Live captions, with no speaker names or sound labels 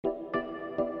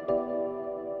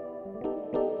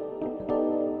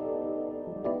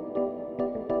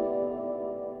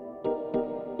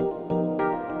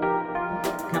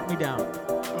down.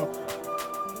 Oh.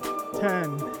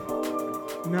 10,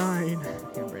 9,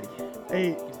 Okay, I'm ready.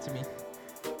 8, Give it to me.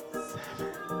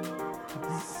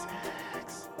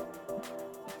 6,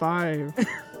 5,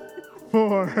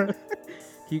 4,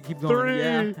 Keep going. 3,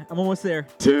 Yeah, I'm almost there.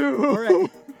 2, All right.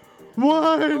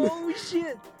 1, Holy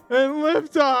shit. and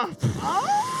lift off.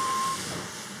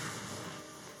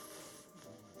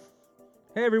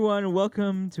 Hey everyone,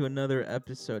 welcome to another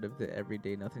episode of the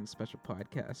Everyday Nothing Special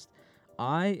podcast.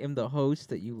 I am the host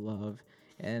that you love,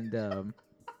 and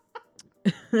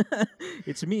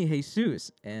it's me,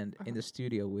 Jesus, and in the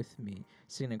studio with me,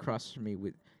 sitting across from me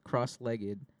with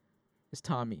cross-legged, is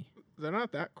Tommy. They're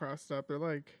not that crossed up. They're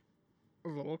like a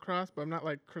little crossed, but I'm not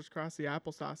like crisscrossy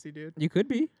applesaucey, dude. You could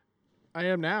be. I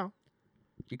am now.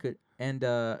 You could. And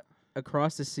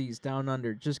across the seas, down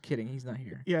under. Just kidding, he's not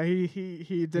here. Yeah, he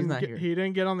didn't not get, here. he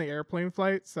didn't get on the airplane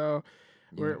flight, so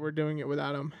Yeah. we're doing it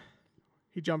without him.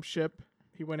 He jumped ship.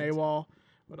 He went AWOL.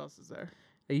 What else is there?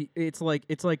 It's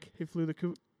like He flew the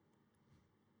coop.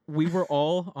 we were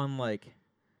all on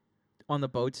the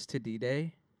boats to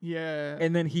D-Day, Yeah.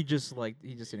 and then he just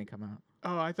didn't come out.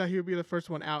 Oh, I thought he would be the first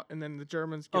one out, and then the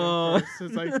Germans get Oh. him first.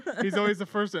 It's like he's always the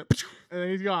first one, and then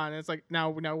he's gone. And it's like now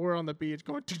we're on the beach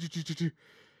going,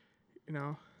 you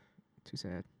know, Too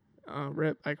sad.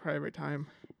 rip. I cry every time.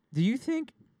 Do you think?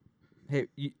 Hey,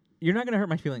 you're not gonna hurt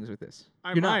my feelings with this.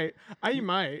 I You're might. I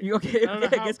might. You, okay. I don't know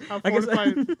Okay. how I guess.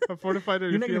 how fortified are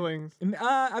You're your not gonna- feelings?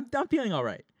 I'm feeling all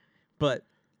right, but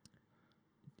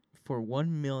for $1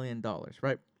 million,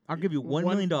 right? I'll give you $1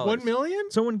 million. $1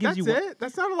 million? Someone gives That's you. it?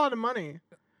 That's not a lot of money.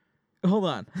 Hold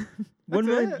on. That's $1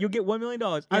 million. it? You'll get $1 million.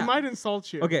 I Yeah. might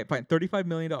insult you. Okay, fine. $35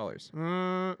 million.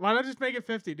 Why not just make it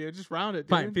 50, dude? Just round it, dude.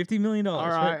 Fine. $50 million. All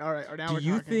right. All right. Now Do we're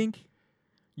you talking. think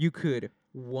you could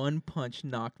one punch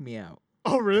knock me out?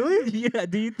 Oh, really? Yeah.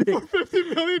 Do you For think?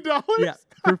 $50 million? Yeah.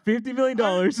 For $50 million.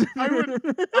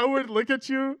 I would look at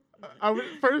you. I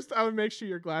would make sure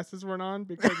your glasses weren't on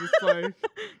because it's like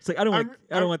It's like I don't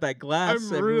I'm- want that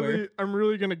glass everywhere. I'm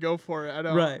really gonna go for it. I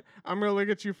don't. Right. I'm gonna look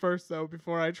at you first though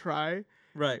before I try.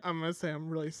 Right. I'm gonna say I'm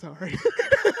really sorry.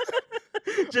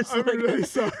 Just I'm like really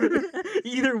sorry.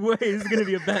 either way is gonna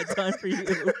be a bad time for you.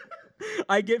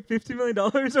 I get $50 million,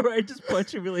 or I just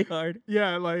punch you really hard.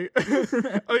 Yeah, like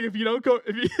like if you don't go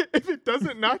if it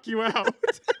doesn't knock you out.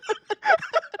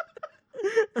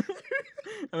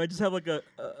 I might just have like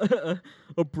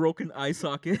a broken eye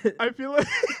socket. I feel like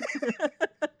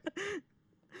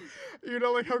you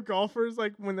know, like how golfers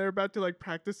like when they're about to like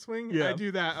practice swing. Yeah. I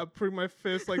do that. I put my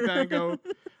fist like that and go,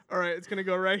 all right, it's gonna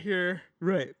go right here.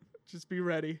 Right. Just be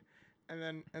ready,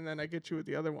 and then I get you with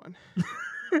the other one.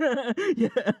 Yeah.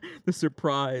 The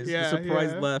surprise. Yeah, The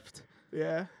surprise yeah. left.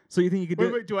 Yeah. So you think you could do Wait,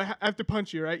 it? wait. Do I have to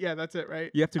punch you? Right? Yeah, that's it.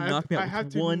 Right? You have to I knock me out I have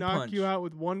with to one knock punch. you out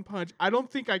with one punch. I don't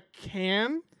think I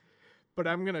can, but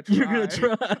I'm gonna try. You're gonna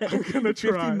try. I'm gonna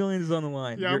try. $50 million is on the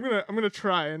line. Yeah, You're- I'm gonna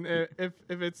try, and if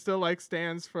it still like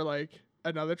stands for like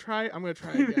another try, I'm gonna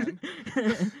try again. Like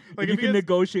if you it can gets-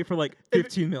 negotiate for like if it-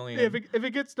 15 million. if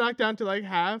it gets knocked down to like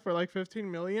half or like 15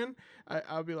 million,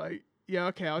 I'll be like, yeah,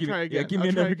 okay, I'll try again. Yeah, give me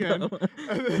I'll try another again. go.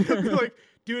 And then they'll be like,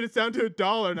 dude, it's down to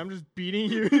 $1, and I'm just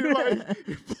beating you. You're like,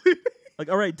 you're bleeding. Like,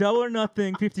 all right, double or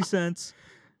nothing, 50 cents.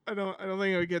 I don't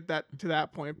think it would get that to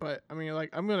that point, but I mean, like,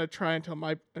 I'm gonna try until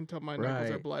my knuckles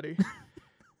are Right. bloody.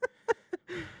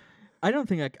 I don't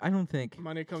think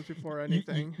Money comes before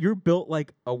anything. you're built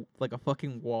like a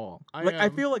fucking wall. I I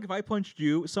am. feel like if I punched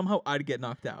you, somehow I'd get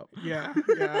knocked out. Yeah.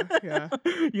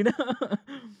 You know?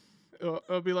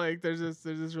 It'll be like there's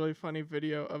this really funny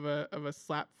video of a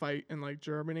slap fight in like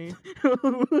Germany,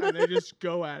 and they just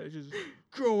go at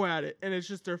it, and it's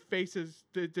just their faces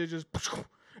they just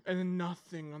and then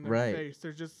nothing on their Right. face.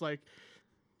 They're just like,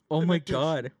 Oh and my they just-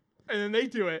 god. and then they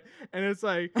do it, and it's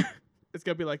like it's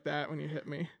gonna be like that when you hit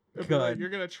me. It'll be like, God. you're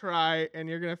gonna try, and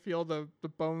you're gonna feel the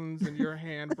bones in your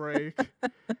hand break,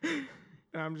 and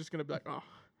I'm just gonna be like, oh.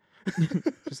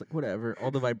 Just like whatever.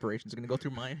 All the vibrations are gonna go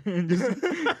through mine. And just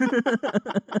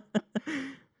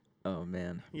oh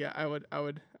man. Yeah, I would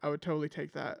totally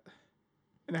take that.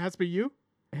 And it has to be you?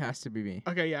 It has to be me.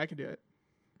 Okay, yeah, I can do it.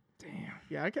 Damn.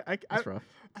 Yeah, That's rough.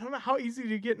 I don't know how easy do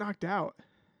you get knocked out?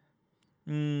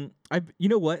 You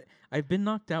know what? I've been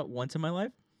knocked out once in my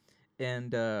life,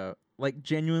 and like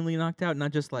genuinely knocked out,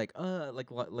 not just like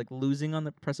losing on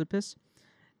the precipice.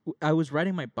 I was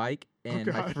riding my bike, and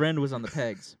my God. friend was on the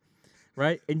pegs,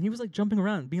 right? And he was like jumping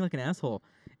around, being like an asshole.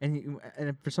 And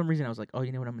for some reason, I was like, oh,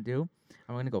 you know what I'm gonna do?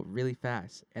 I'm gonna go really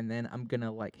fast, and then I'm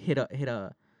gonna like hit a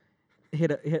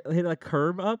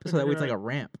curve up, so that way it's like a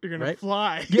ramp, You're gonna right?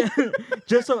 fly. Yeah,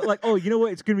 just so like, oh, you know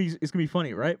what? It's gonna be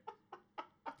funny, right?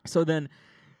 So then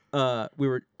I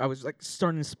was like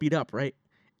starting to speed up, right?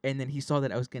 And then he saw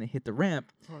that I was gonna hit the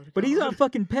ramp, Oh, but he's on God.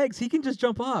 fucking pegs. He can just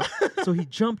jump off. So he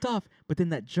jumped off, but then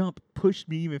that jump pushed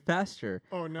me even faster.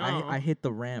 Oh no. I hit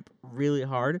the ramp really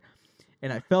hard,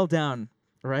 and I fell down,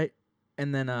 right?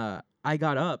 And then I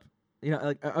got up. You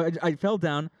know, like I fell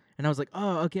down, and I was like,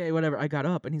 oh, okay, whatever. I got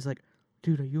up, and he's like,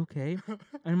 dude, are you okay? And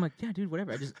I'm like, yeah, dude,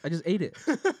 whatever. I just ate it.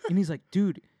 And he's like,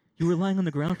 dude, you were lying on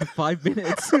the ground for 5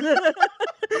 minutes. And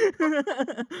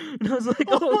I was like,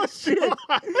 oh, shit.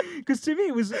 God. Because to me,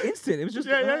 it was instant. It was just,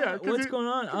 Yeah. 'Cause what's you- going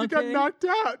on? 'cause Okay. You got knocked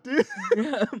out, dude.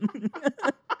 Yeah.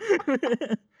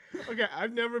 Okay,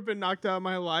 I've never been knocked out in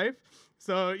my life.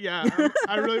 So yeah,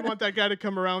 I really want that guy to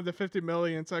come around with the 50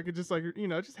 million so I could just like,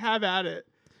 just have at it.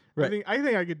 Right. I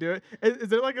think I could do it. Is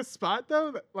there like a spot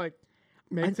though that like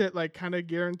makes it like kind of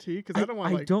guaranteed? Because I don't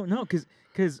want I like. don't know,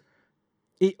 because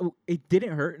it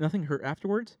didn't hurt. Nothing hurt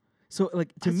afterwards. So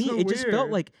like to That's me, so it just felt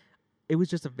weird. like it was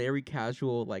just a very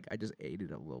casual. Like I just ate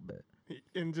it a little bit,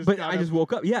 And just but got I just up.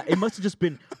 woke up. Yeah, it must have just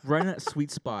been right in that sweet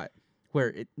spot where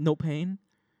it no pain,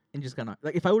 and just got knocked.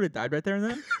 Like if I would have died right there and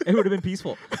then, it would have been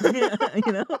peaceful.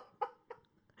 You know.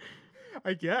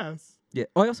 I guess. Yeah.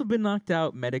 Oh, I also been knocked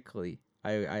out medically.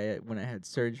 I when I had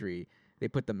surgery, they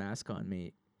put the mask on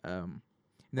me. And Well,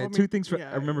 then I two mean, things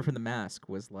yeah, I remember from the mask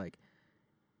was like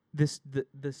this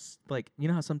like you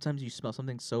know how sometimes you smell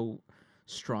something so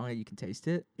strong that you can taste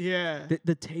it. Yeah.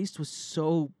 The taste was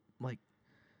so like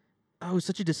oh, it was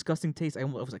such a disgusting taste. I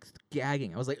was like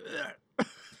gagging. I was like, ugh.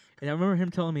 And I remember him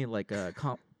telling me like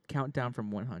count down from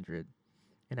 100,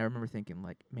 and I remember thinking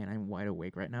like, man, I'm wide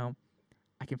awake right now.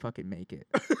 I can fucking make it.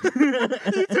 You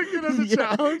took it as a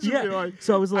challenge. Yeah. And you're like,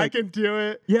 So I was I like, can do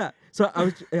it. yeah. So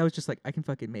I was just like, I can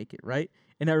fucking make it, right?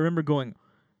 And I remember going,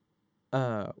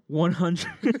 100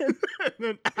 And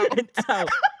then out. and out.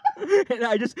 And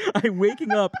I'm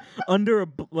waking up under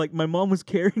like my mom was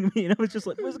carrying me, and I was just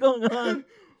like, what's going on?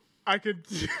 I could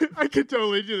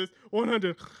totally do this.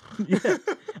 100. Yeah.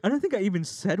 I don't think I even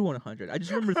said 100. I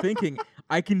just remember thinking,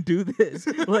 I can do this.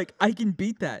 Like, I can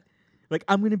beat that. Like,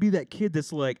 I'm going to be that kid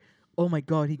that's like, oh my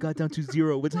God, he got down to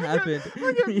 0. What's happened?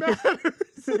 Like it matters.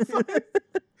 It's like,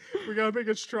 we gotta make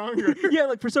it stronger. Yeah,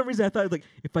 like for some reason I thought like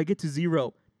if I get to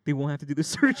 0, they won't have to do the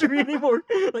surgery anymore.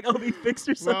 Like I'll be fixed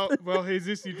or something. Well,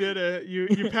 Jesus, you did it. You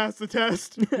passed the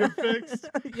test. You're fixed.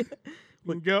 Yeah.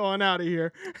 You can go on out of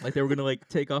here. Like they were gonna like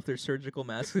take off their surgical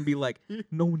masks and be like,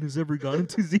 no one has ever gotten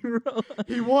to 0.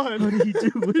 He won. How did he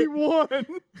do it? He won.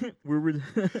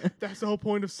 That's That's the whole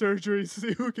point of surgery.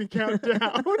 See who can count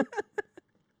down.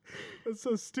 That's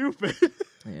so stupid.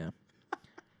 yeah.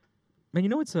 Man, you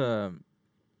know what's are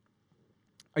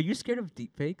you scared of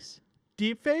deep fakes?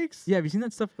 Deep fakes? Yeah, have you seen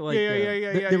that stuff? Like,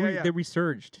 Yeah. They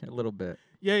resurged a little bit.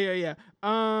 Yeah.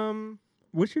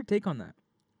 What's your take on that?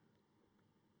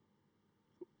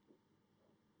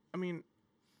 I mean,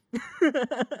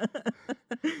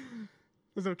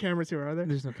 there's no cameras here, are there?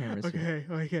 There's no cameras. here.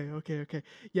 Okay.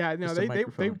 Yeah, no, Just a they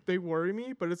microphone. they worry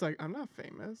me, but it's like I'm not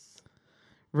famous.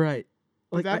 Right.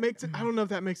 Like that makes it. I don't know if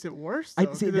that makes it worse. Though, I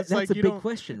 'cause see. it's That's like a you big don't-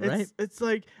 question, right? It's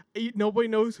like nobody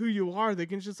knows who you are. They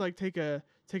can just like take a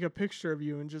picture of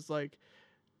you and just like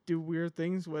do weird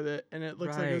things with it, and it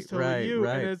looks like it's totally you.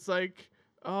 right. And it's like,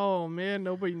 oh man,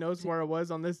 nobody knows where I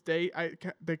was on this date.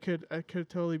 It could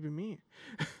totally be me.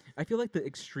 I feel like the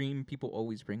extreme people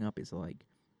always bring up is like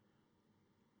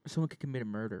someone could commit a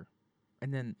murder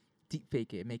and then deep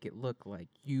fake it, make it look like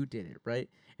you did it, right?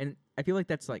 And I feel like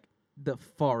that's like the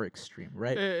far extreme,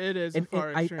 right? It is and, a far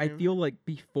and extreme. I feel like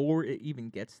before it even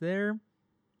gets there,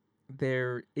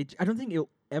 I don't think it'll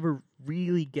ever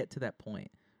really get to that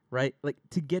point, right? Like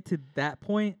to get to that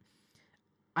point,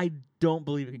 I don't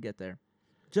believe it could get there,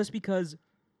 just because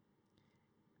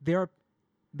there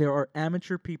are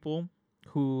amateur people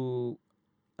who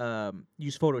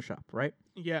use Photoshop, right?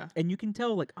 Yeah. And you can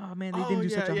tell, like, oh man, they didn't do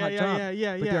such a hot job.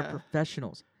 Yeah. But there are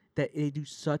professionals that they do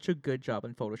such a good job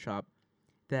in Photoshop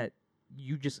that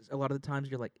you just a lot of the times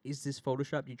you're like, is this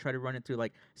Photoshop? You try to run it through,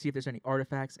 like, see if there's any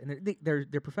artifacts, and they're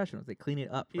professionals. They clean it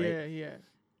up, right? Yeah.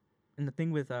 And the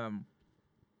thing with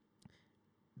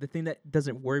the thing that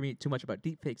doesn't worry me too much about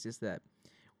deepfakes is that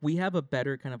we have a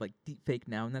better kind of like deepfake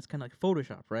now, and that's kind of like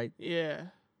Photoshop, right? Yeah.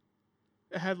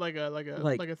 It had like a Like-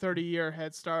 30-year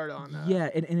head start on that. Yeah,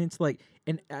 and it's like,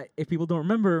 and if people don't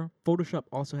remember, Photoshop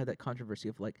also had that controversy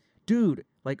of like, dude,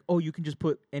 like, oh, you can just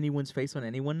put anyone's face on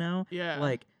anyone now. Yeah.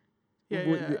 Like, Yeah,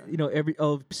 you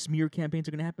know, smear campaigns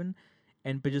are gonna happen,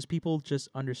 but just people just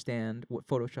understand what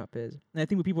Photoshop is. And I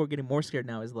think what people are getting more scared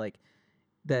now is like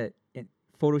that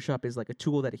Photoshop is like a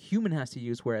tool that a human has to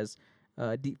use, whereas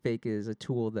deepfake is a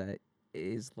tool that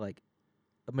is like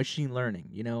a machine learning.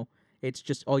 You know, It's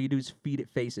just all you do is feed it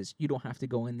faces. You don't have to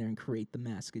go in there and create the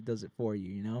mask. It does it for you.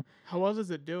 You know. How well does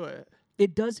it do it?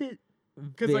 It does it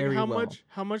Because very like well.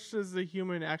 how much does the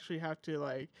human actually have to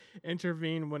like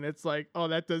intervene when it's like, oh,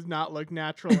 that does not look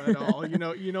natural at all?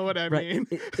 You know what I Right. mean?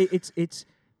 It's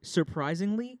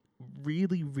surprisingly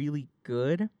really really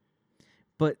good,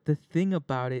 but the thing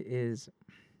about it is,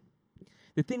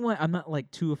 the thing why I'm not like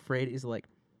too afraid is like,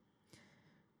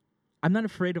 I'm not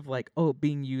afraid of like, oh,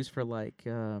 being used for like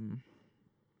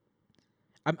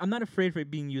I'm not afraid for it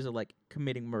being used of like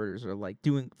committing murders or like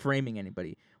framing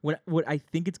anybody. What I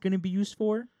think it's gonna be used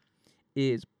for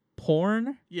is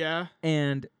porn Yeah.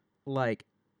 and like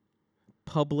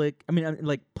public. I mean,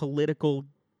 like political,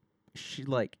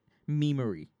 like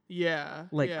memery. Yeah.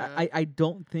 Like yeah. I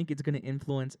don't think it's gonna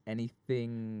influence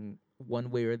anything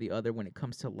one way or the other when it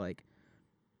comes to like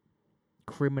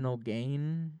criminal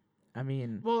gain. I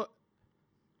mean, Well,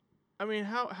 I mean,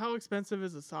 how expensive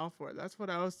is the software? That's what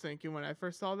I was thinking when I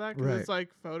first saw that. Because Right. it's like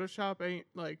Photoshop ain't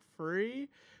like free,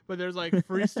 but there's like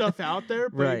free stuff out there.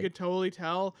 But Right. you could totally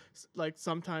tell, like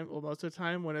sometime, well, most of the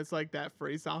time when it's like that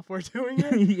free software doing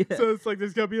it. yeah. So it's like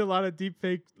there's gonna be a lot of deep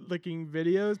fake looking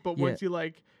videos, but Yeah. once you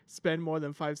like spend more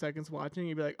than 5 seconds watching,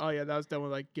 you'd be like, oh yeah, that was done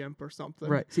with like GIMP or something.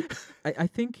 Right. See, I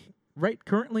think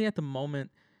currently at the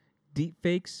moment,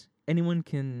 deepfakes, anyone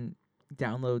can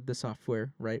download the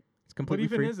software, right? It's What completely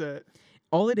even free. is it?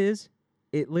 All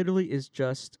it literally is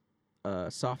just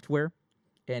software,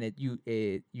 and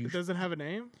It doesn't have a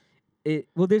name.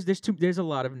 well, there's a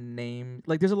lot of name,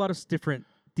 like there's a lot of different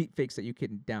deepfakes that you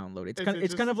can download. It's Is kind it of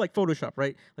it's kind just- of like Photoshop,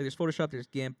 right? Like there's Photoshop, there's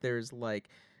GIMP, there's like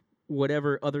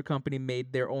whatever other company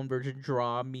made their own version,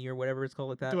 Draw Me or whatever it's called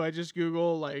like that. Do I just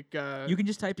Google like You can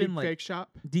just type deep in like fake shop,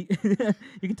 you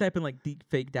can type in like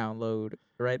deepfake download,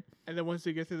 right? and then once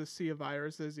you get through the sea of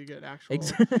viruses, you get actual.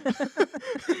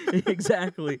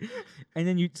 Exactly. And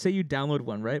then you say you download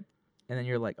one, right? And then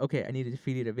you're like, okay, I need to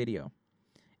feed it a video.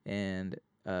 And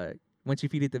once you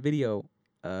feed it the video,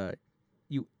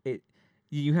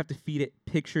 you have to feed it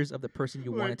pictures of the person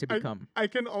you want it to become. I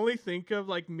can only think of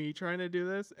like me trying to do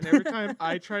this, and every time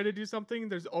I try to do something,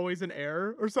 there's always an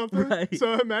error or something. Right.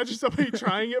 So imagine somebody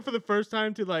trying it for the first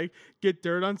time to like get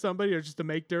dirt on somebody or just to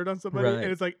make dirt on somebody, Right.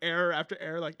 and it's like error after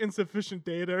error, like insufficient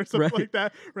data or something Right. like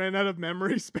that, ran out of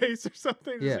memory space or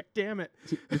something. It's Yeah. like, damn it.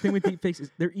 See, the thing with deepfakes is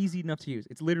they're easy enough to use.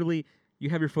 It's literally, you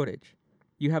have your footage,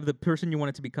 you have the person you want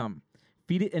it to become,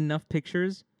 feed it enough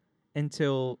pictures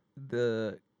until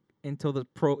the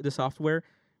software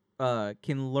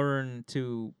can learn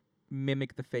to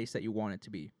mimic the face that you want it to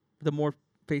be. The more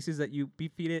faces that you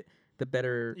feed it, the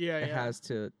better Yeah, it yeah. has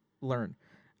to learn.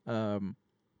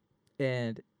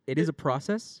 And it is a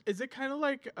process. Is it kind of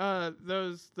like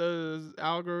those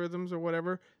algorithms or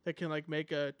whatever that can like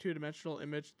make a 2-dimensional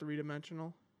image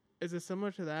 3-dimensional? Is it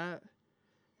similar to that?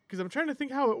 Because I'm trying to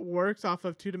think how it works off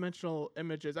of 2-dimensional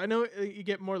images. I know you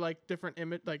get more like different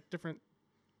different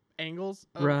angles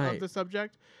of Right. the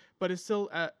subject, but it's still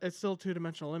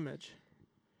 2-dimensional image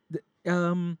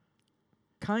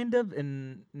Kind of,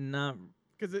 and not.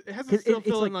 because it has 'Cause to still it's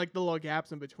fill in like- like the little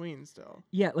gaps in between still.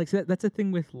 Yeah, like so that's the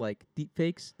thing with like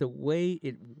deepfakes. The way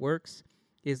it works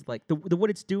is like the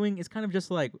what it's doing is kind of just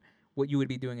like what you would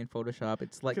be doing in Photoshop.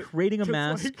 It's like 'Cause- creating a 'Cause,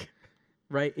 mask, like,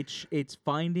 right? It's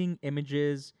finding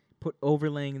images,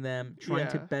 overlaying them, trying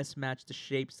to Yeah. best match the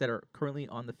shapes that are currently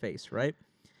on the face, right?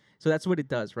 So that's what it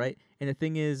does, right? And the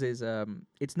thing is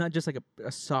it's not just like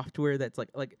a software that's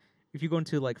like if you go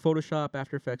into like Photoshop,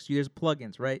 After Effects, there's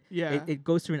plugins, right? Yeah. It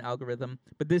goes through an algorithm,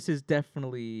 but this is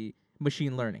definitely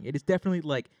machine learning. It is definitely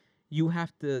like you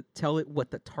have to tell it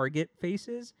what the target face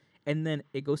is, and then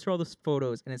it goes through all those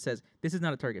photos and it says, this is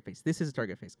not a target face. This is a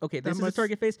target face. Okay, That this is a must-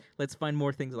 target face. Let's find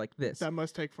more things like this. that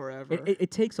must take forever.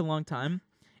 It takes a long time,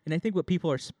 and I think what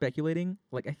people are speculating,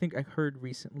 like I think I heard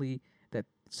recently that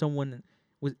someone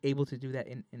was able to do that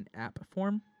in app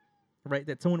form, right?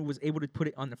 That someone was able to put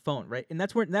it on the phone, right? And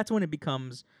that's when it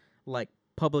becomes like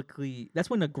publicly. That's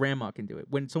when a grandma can do it.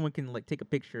 When someone can like take a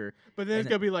picture. But then it's and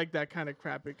gonna be like that kind of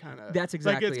crappy kind of. That's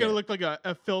exactly like it's gonna it. look like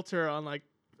a filter on like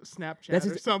Snapchat That's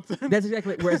or something. That's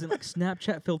exactly it. Whereas in like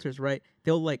Snapchat filters, right?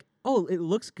 They'll like, oh, it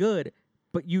looks good,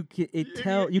 but you can You can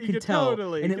could tell,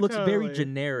 totally- and you it could looks very totally.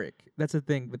 generic. That's the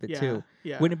thing with it yeah, too.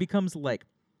 yeah. When it becomes like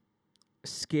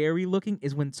scary looking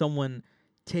is when someone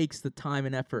takes the time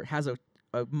and effort, has a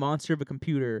monster of a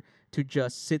computer to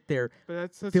just sit there, but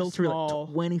that's such filter a small.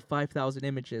 like 25,000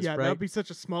 images, Yeah, right? that'd be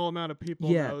such a small amount of people.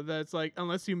 Yeah. Though, that's like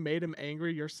unless you made him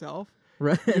angry yourself,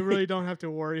 right. you really don't have to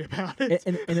worry about it.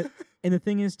 and the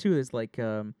thing is too is like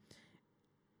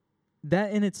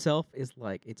that in itself is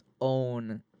like its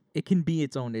own. It can be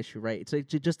its own issue, right? It's like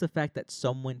just the fact that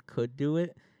someone could do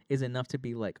it is enough to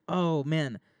be like, oh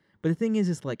man. But the thing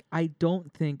is like I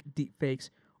don't think deepfakes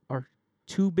are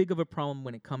too big of a problem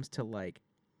when it comes to like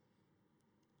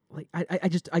I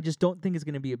just don't think it's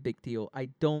gonna be a big deal. I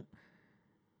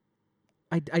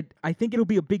think it'll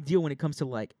be a big deal when it comes to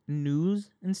like news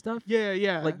and stuff.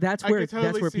 Yeah. Like that's I where could totally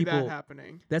that's where see people that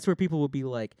happening. that's where people will be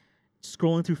like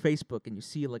scrolling through Facebook and you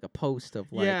see like a post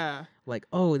of like Yeah. like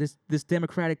oh this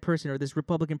Democratic person or this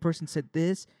Republican person said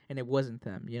this and it wasn't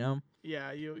them, you know?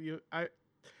 Yeah,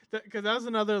 because that was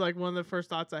another like one of the first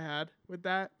thoughts I had with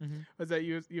that was that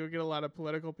you would get a lot of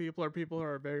political people or people who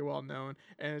are very well known,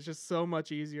 and it's just so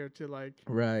much easier to like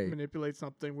Right. manipulate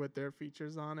something with their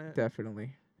features on it.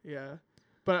 Definitely. Yeah,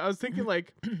 but I was thinking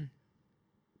like,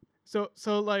 so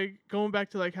like going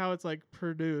back to like how it's like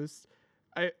produced.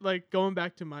 I like going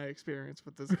back to my experience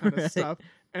with this kind of Right. stuff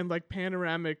and like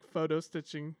panoramic photo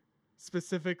stitching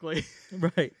specifically.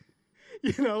 Right.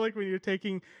 You know, like when you're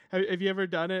taking, have you ever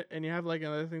done it and you have like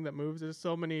another thing that moves? There's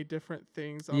so many different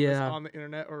things on on the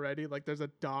internet already. Like there's a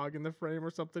dog in the frame or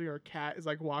something, or a cat is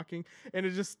like walking, and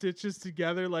it just stitches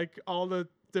together like all the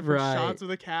different shots of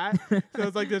the cat. So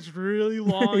it's like this really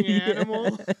long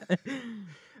animal.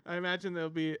 I imagine there'll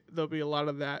be a lot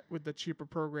of that with the cheaper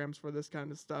programs for this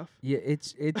kind of stuff. Yeah,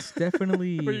 it's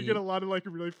definitely Where you get a lot of like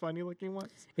really funny looking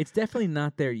ones. It's definitely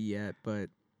not there yet,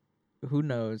 but who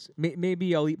knows?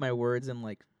 Maybe I'll eat my words in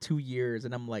like 2 years,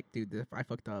 and I'm like, dude, I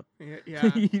fucked up. Yeah.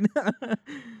 You know?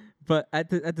 But at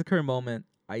the current moment,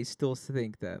 I still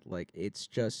think that like it's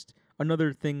just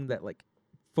another thing that like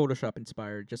Photoshop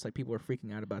inspired. Just like people are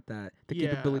freaking out about that, the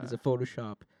capabilities of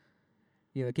Photoshop,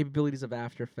 you know, the capabilities of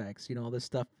After Effects, you know, all this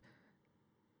stuff,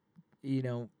 you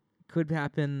know, could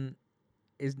happen,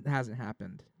 hasn't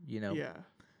happened, you know. Yeah.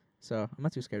 So I'm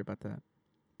not too scared about that,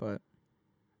 but.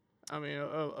 I mean,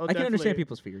 I can understand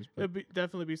people's fears. But It'd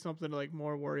definitely be something to like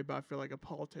more worry about for like a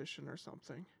politician or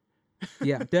something.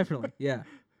 yeah, definitely. Yeah.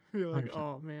 You're like, 100%.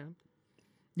 oh man.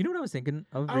 You know what I was thinking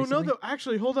of I don't know recently? though.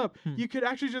 Actually, hold up. You could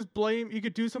actually just blame. You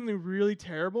could do something really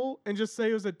terrible and just say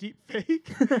it was a deep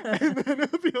fake, and then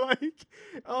it'll be like,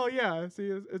 oh yeah, see,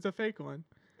 it's a fake one.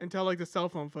 Until like the cell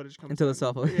phone footage comes. Until the in.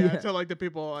 cell phone. Yeah. Yeah. Until like the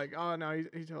people are like, oh no,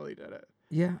 he totally did it.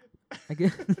 Yeah. I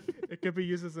guess. It could be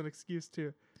used as an excuse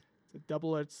too. It's a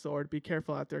double-edged sword. Be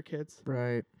careful out there, kids.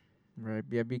 Right.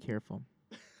 Yeah, be careful.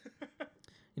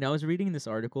 You know, I was reading this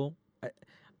article.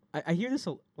 I hear this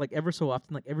like ever so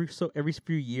often, like every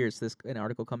few years, an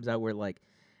article comes out where like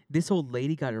this old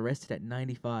lady got arrested at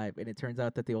 95, and it turns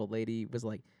out that the old lady was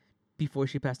like, before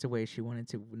she passed away, she wanted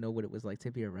to know what it was like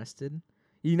to be arrested.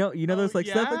 You know those like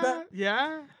stuff like that.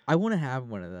 Yeah. I want to have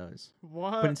one of those,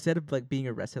 What? but instead of like being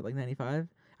arrested at like 95,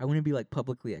 I want to be like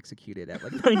publicly executed at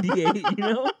like 98. You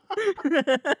know?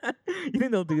 You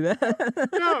think they'll do that?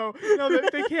 No,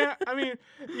 they can't. I mean,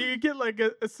 you get like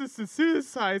assisted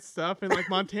suicide stuff in like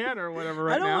Montana or whatever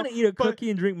right I don't now. want to eat a cookie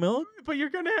and drink milk. But you're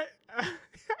gonna.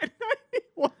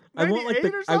 I want like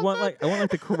I want like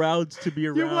the crowds to be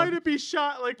around. You want to be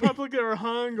shot like publicly or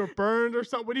hung or burned or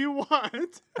something. What do you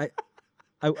want?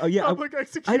 Yeah, Public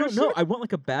execution. I don't know. I want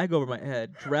like a bag over my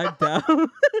head, dragged out,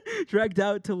 dragged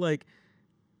out to like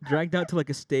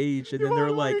a stage, and You then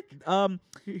they're want,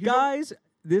 like, guys,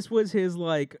 this was his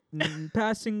like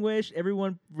passing wish.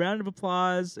 Everyone, round of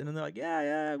applause, and then they're like,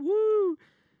 yeah, woo,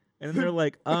 and then they're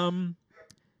like,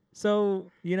 so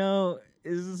you know,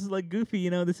 this is like Goofy, you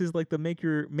know, this is like the make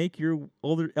your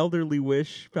elderly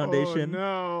wish foundation.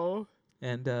 Oh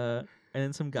no. And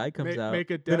then some guy comes out.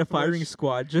 Make a then a death firing wish.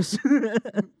 squad just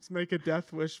Let's make a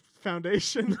Death Wish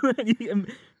Foundation.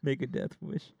 make a death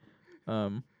wish.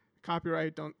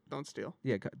 Copyright, don't steal.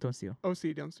 Yeah, don't steal.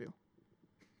 OC, don't steal.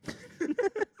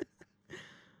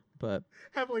 But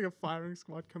Have like a firing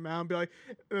squad come out and be like,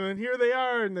 and here they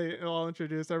are, and they all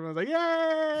introduce. Everyone's like,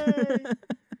 yay!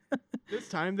 This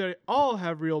time they all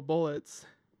have real bullets.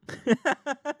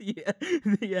 yeah.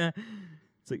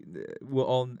 It's like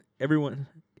everyone.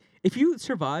 If you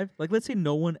survive, like let's say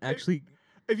no one actually.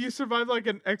 If you survive like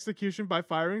an execution by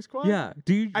firing squad, Yeah,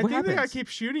 dude. I what think they gotta happens? keep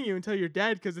shooting you until you're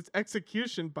dead because it's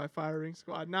execution by firing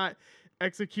squad, not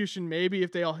execution maybe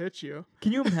if they all hit you.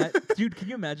 Can you dude? Can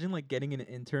you imagine like getting an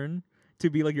intern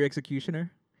to be like your executioner?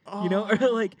 Oh. You know,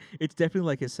 or like it's definitely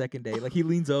like his second day. Like he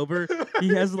leans over, he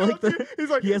has like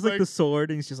He's he has like the sword,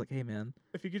 and he's just like, "Hey, man,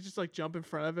 if you could just like jump in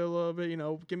front of it a little bit, you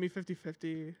know, give me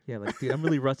 50-50. yeah, like dude, I'm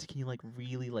really rusty. Can you like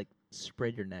really like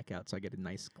spread your neck out so I get a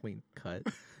nice clean cut?"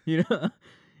 You know,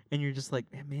 and you're just like,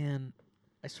 hey, "Man,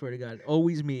 I swear to God,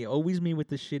 always me with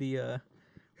the shitty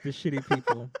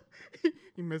people."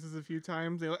 He misses a few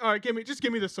times. They're like, all right, give me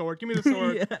the sword. Give me the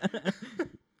sword. Yeah.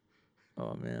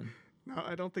 Oh man. No,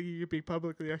 I don't think you could be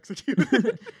publicly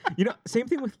executed. You know, same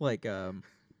thing with like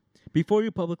Before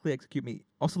you publicly execute me,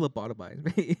 also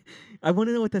lobotomize me. I want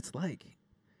to know what that's like.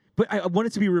 But I want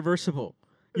it to be reversible.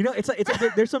 You know, it's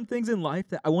like there's some things in life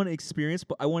that I want to experience,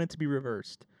 but I want it to be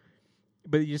reversed.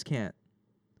 But you just can't.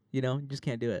 You know, you just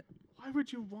can't do it. Why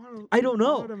would you want to? I don't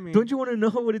know. Lobotomy? Don't you want to know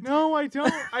what it's? No, I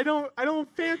don't. I don't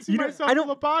fancy You don't- myself I a don't-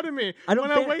 lobotomy. I don't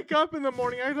When I fan- wake up in the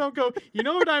morning, I don't go, you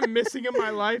know what I'm missing in my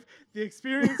life? The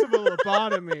experience of a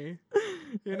lobotomy.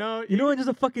 You know? You know what? Just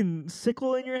a fucking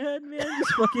sickle in your head, man.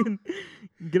 Just fucking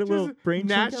get a little Just brain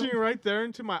chunk out. gnashing right there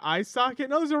into my eye socket.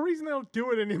 No, there's a reason they don't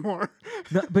do it anymore.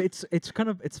 No, but it's kind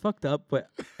of it's fucked up. But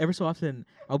every so often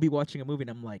I'll be watching a movie and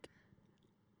I'm like,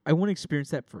 I want to experience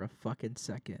that for a fucking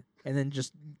second, and then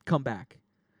just come back.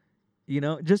 You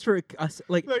know, just for us,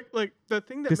 like the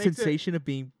thing that the makes sensation of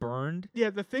being burned. it, yeah,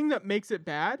 the thing that makes it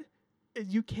bad is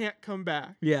you can't come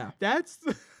back. Yeah, That's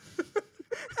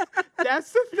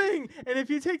that's the thing. And if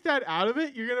you take that out of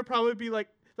it, you're gonna probably be like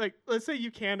let's say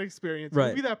you can experience it. Right.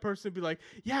 You'll be that person be like,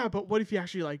 yeah, but what if you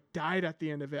actually like died at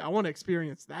the end of it? I want to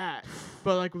experience that,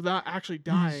 but like without actually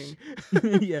dying.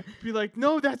 yeah, Be like,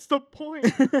 no, that's the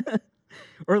point.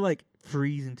 or like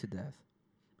freezing to death.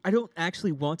 I don't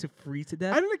actually want to freeze to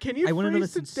death. I don't know. Can you? I want to know the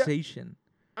freeze to death? sensation.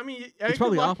 I mean, It's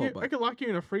probably awful, I but- could lock you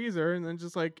in a freezer and then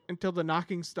just like until the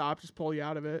knocking stops, just pull you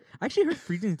out of it. I actually heard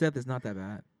freezing to death is not that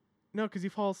bad. No, because you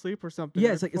fall asleep or something. Yeah,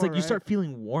 right it's like before, you right? start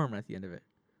feeling warm at the end of it.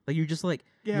 Like you just like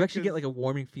Yeah, you actually get 'cause- like a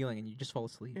warming feeling and you just fall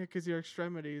asleep. Yeah, because your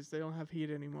extremities they don't have heat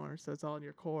anymore, so it's all in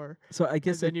your core. So I And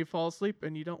guess then you fall asleep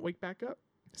and you don't wake back up.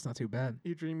 it's not too bad.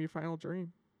 You dream your final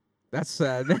dream. That's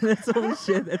sad. Man. That's holy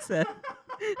shit. That's sad.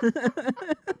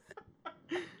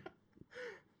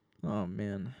 Oh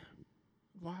man,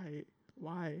 Why?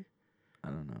 Why? I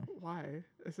don't know. Why?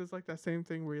 This is like that same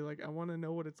thing where you're like, I want to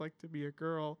know what it's like to be a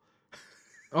girl.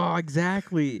 Oh,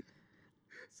 exactly,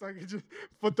 It's like it just,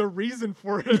 but the reason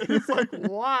for it is like,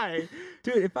 why?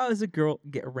 dude. If I was a girl,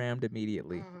 get rammed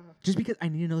immediately, Uh, just because I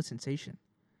need to know the sensation.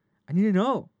 I need to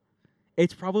know.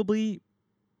 It's probably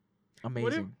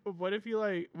amazing. what if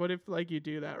you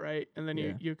do that, right? And then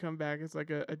Yeah. you come back as like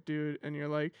a dude and you're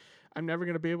like, I'm never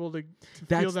gonna be able to feel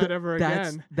That's that ever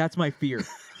again. That's my fear.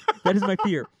 That is my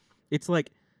fear. It's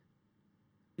like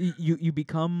you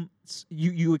become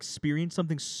you experience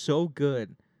something so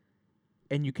good,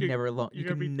 and you can You're- never you're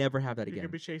gonna be- never have that You're again.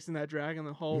 gonna be chasing that dragon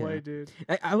the whole Yeah. way, dude.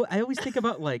 I always think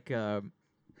about like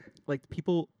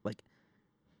people like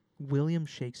William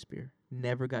Shakespeare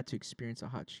never got to experience a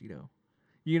hot Cheeto.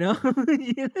 You know,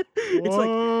 it's like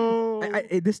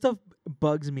Whoa. this stuff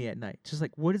bugs me at night. Just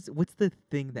like what's the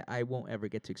thing that I won't ever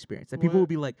get to experience? That people What? will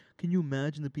be like, can you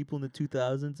imagine the people in the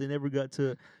 2000s? They never got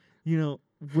to, you know,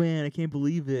 when I can't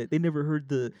believe it. They never heard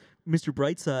the Mr.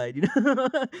 Brightside. You know,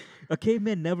 a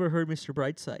caveman never heard Mr.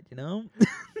 Brightside. You know,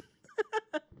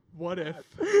 What if?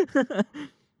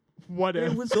 What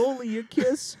if? it was only a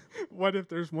kiss. What if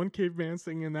there's one caveman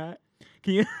singing that,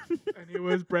 Can you? and it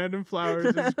was Brandon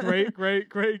Flowers? It's great, great,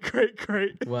 great, great,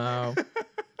 great. Wow.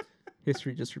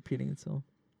 History just repeating itself.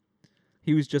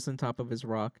 He was just on top of his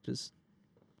rock, just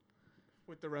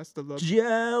With the rest of them.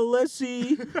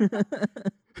 jealousy.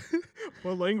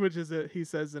 What language is it? He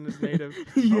says in his native.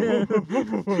 Yeah.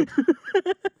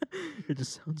 It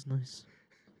just sounds nice.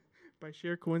 By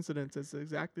sheer coincidence, it's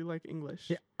exactly like English.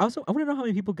 Yeah. Also, I want to know how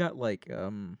many people got like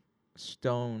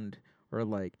stoned or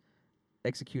like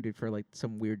executed for like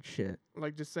some weird shit.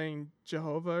 Like just saying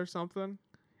Jehovah or something.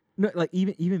 No, like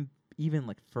even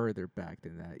like further back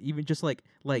than that. Even just like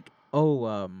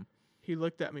oh He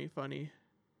looked at me funny.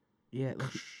 yeah like,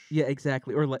 yeah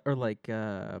exactly or like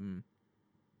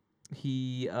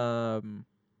he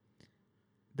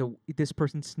this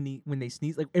person when they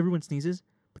sneeze, like everyone sneezes,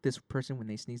 but this person when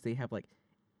they sneeze they have like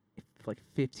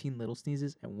 15 little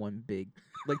sneezes and one big,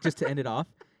 like just to end it off,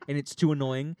 and it's too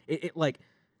annoying. It like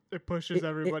It pushes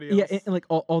everybody yeah, else. and like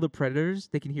all the predators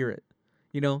they can hear it.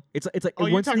 You know, it's like Oh,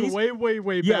 you're one talking sneeze.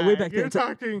 way Yeah, back. way back then. You're It's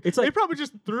like- talking. it's they like- probably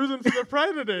just threw them to the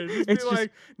predator. Just It's be just-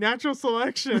 like natural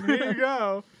selection. Here you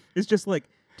go. It's just like,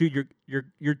 dude,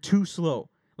 you're too slow.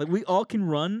 Like we all can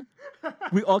run,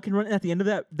 and at the end of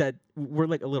that we're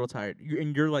like a little tired,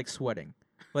 and you're like sweating.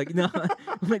 Like no,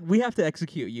 like we have to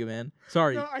execute you, man.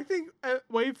 Sorry. No, I think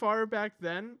way far back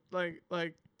then, like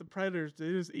the predators, they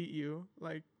just eat you.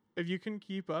 Like if you can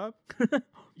keep up,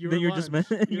 you're Then you're lunch. just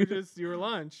meant- you're just your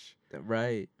lunch.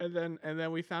 Right. And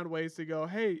then we found ways to go,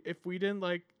 hey, if we didn't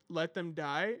like let them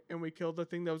die and we killed the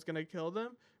thing that was gonna kill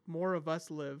them, more of us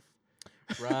live.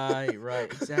 Right.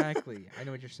 Exactly. I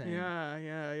know what you're saying.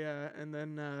 Yeah. And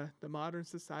then the modern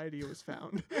society was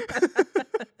found.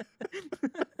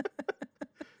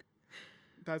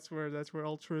 That's where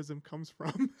altruism comes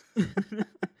from. Do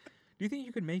you think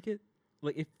you could make it?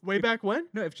 like if Way if, back when?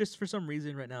 no, if just for some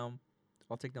reason right now,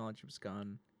 all technology was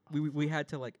gone, we had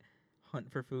to like hunt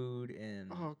for food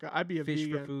and Oh god, I'd be a fish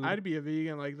for vegan. food. I'd be a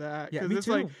vegan like that. Yeah, Cause me it's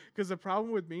too. like, cause the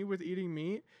problem with me with eating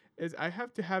meat is I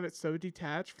have to have it so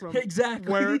detached from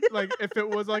exactly. where, like, if it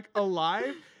was like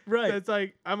alive, right. it's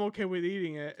like I'm okay with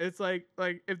eating it. It's like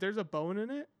if there's a bone in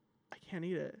it, I can't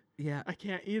eat it. Yeah. I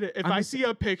can't eat it. If I'm I the sa- see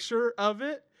a picture of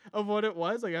it, of what it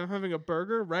was, like I'm having a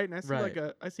burger, right? And I see Right.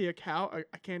 I see a cow.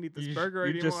 I can't eat this You're burger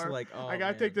you're anymore. just like, oh, I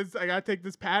gotta man. take this. I gotta take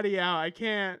this patty out. I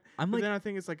can't. I'm But like then I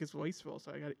think it's like it's wasteful,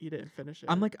 so I gotta eat it and finish it.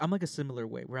 I'm like a similar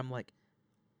way where I'm like,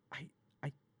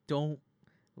 I don't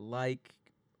like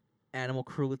animal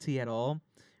cruelty at all,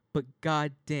 but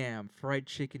goddamn, fried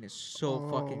chicken is so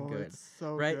fucking good, It's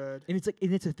so right? good. And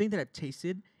it's a thing that I've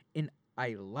tasted and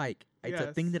I like. It's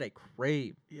a thing Yes. that I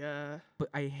crave, Yeah. but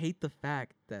I hate the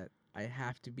fact that I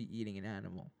have to be eating an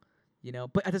animal, you know.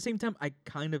 But at the same time, I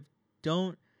kind of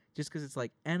don't, just because it's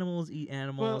like animals eat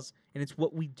animals, and it's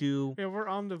what we do. Yeah, we're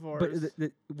omnivores.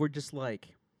 But we're just like,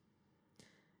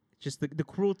 just the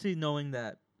cruelty, knowing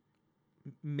that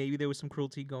maybe there was some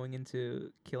cruelty going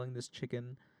into killing this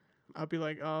chicken. I'll be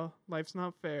like, oh, life's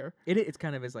not fair. It's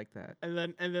kind of is like that. And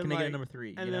then Can like, I get a number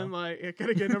 3? and you then know? like, it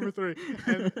gotta get number 3.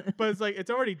 But it's like it's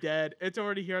already dead. It's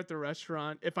already here at the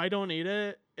restaurant. If I don't eat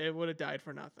it, it would have died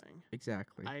for nothing.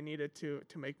 Exactly. I needed to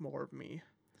make more of me.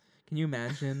 Can you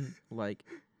imagine like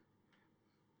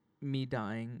me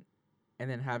dying, and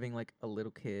then having like a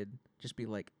little kid just be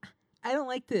like, I don't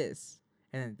like this,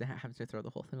 and then have to throw the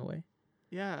whole thing away?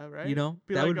 Yeah, right. You know,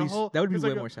 Be that like would a be whole- that would be it's way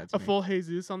like more sad A to me. full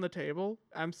Jesus on the table.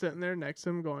 I'm sitting there next to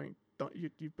him, going, "Don't you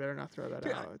better not throw that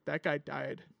Dude, out. That guy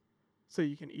died, so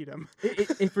you can eat him."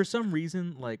 If for some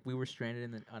reason like we were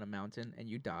stranded on a mountain and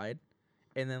you died,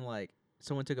 and then like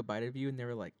someone took a bite of you and they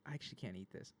were like, I actually can't eat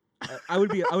this, I would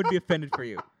be offended for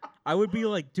you. I would be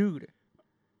like, dude,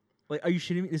 like, are you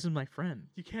shitting me? This is my friend.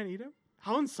 You can't eat him?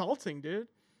 How insulting, dude!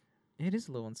 It is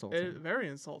a little insulting. Very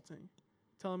insulting.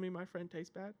 Telling me my friend tastes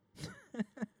bad.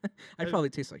 I probably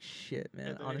taste like shit, man.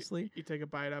 And then Honestly. you take a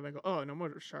bite out of it and go, "Oh, no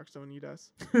more sharks don't eat us."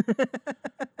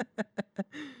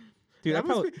 Dude, I That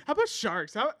must probably. be- how about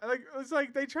sharks? How like it's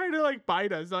like they try to like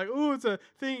bite us. Like, ooh, it's a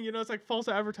thing, you know, it's like false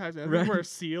advertising. I think we're a Right.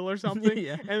 seal or something.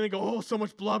 Yeah. And they go, "Oh, so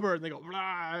much blubber," and they go,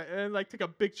 "Blah," and like take a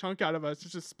big chunk out of us,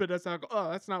 just spit us out. Go,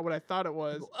 "Oh, that's not what I thought it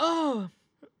was." Oh.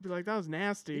 Be like, "That was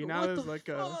nasty." Now what there's the like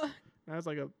fuck? now it's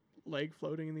like a leg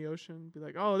floating in the ocean. Be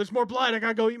like, "Oh, there's more blood. I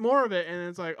gotta go eat more of it." And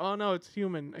it's like, "Oh no, it's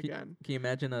human again." Can you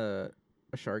imagine a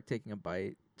shark taking a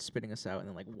bite, spitting us out, and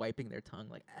then like wiping their tongue,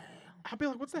 like? I'd be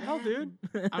like, "What the hell, dude?"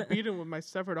 I beat him with my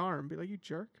severed arm. Be like, "You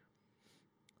jerk."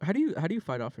 How do you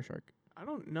fight off a shark? I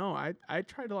don't know. I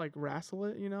try to like wrestle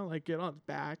it, you know, like get on its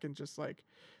back and just like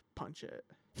punch it.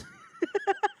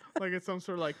 Like it's some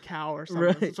sort of like cow or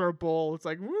something, some Right. sort of bull. It's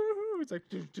like woohoo! It's like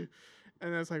doo, doo.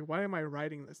 And it's like, why am I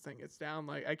riding this thing? It's down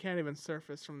like I can't even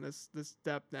surface from this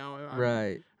depth now.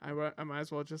 Right. I might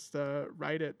as well just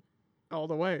ride it all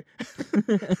the way.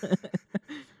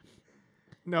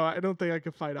 No, I don't think I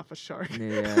could fight off a shark.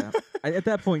 Yeah. At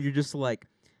that point, you're just like,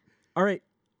 all right,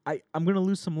 I'm gonna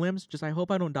lose some limbs. Just I hope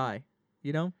I don't die.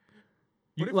 You know.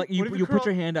 You What if- like what if you you put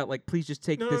curl- your hand out, like, please just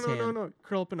take No, this no, hand. no.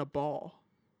 Curl up in a ball.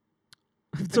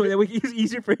 So that way it's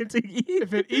easier for him to eat.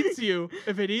 If it eats you,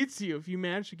 if you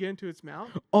manage to get into its mouth,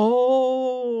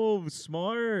 Oh,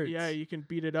 smart. yeah, you can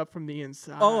beat it up from the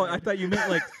inside. Oh, I thought you meant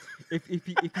like if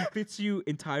he fits you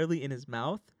entirely in his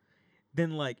mouth,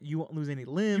 then like you won't lose any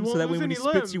limbs. So won't that way lose when he any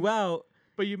spits you limbs. out,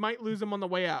 But you might lose them on the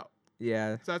way out.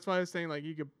 yeah. So that's why I was saying like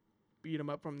you could beat him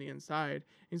up from the inside. And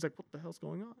he's like, "What the hell's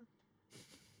going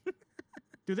on?"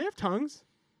 Do they have tongues?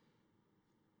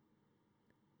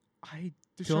 I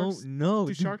Do don't sharks, know.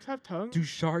 do sharks have tongues? Do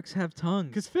sharks have tongues?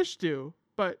 Because fish do,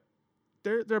 but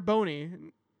they're bony.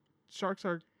 And sharks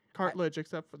are cartilage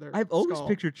except for their I've always skull.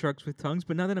 pictured sharks with tongues,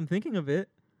 but now that I'm thinking of it,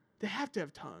 They have to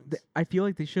have tongues. I feel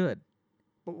like they should.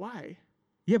 But why?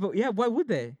 Yeah, but yeah, why would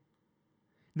they?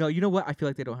 No, you know what? I feel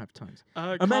like they don't have tongues.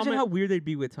 Imagine Comment, how weird they'd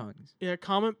be with tongues. Yeah,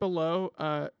 comment below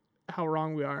how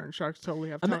wrong we are, and sharks totally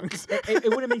have tongues. It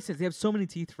wouldn't make sense. They have so many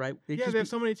teeth, right? They'd Yeah, just they have be-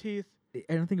 so many teeth.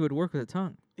 I don't think it would work with a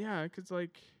tongue. Yeah, because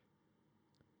like,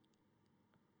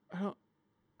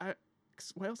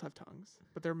 whales have tongues,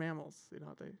 but they're mammals. You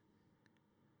know they.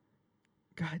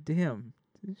 God damn.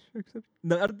 Do sharks have...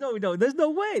 No, no. There's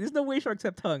no way. There's no way sharks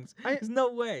have tongues. There's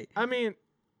no way. I mean,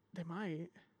 they might.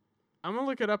 I'm gonna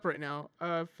look it up right now.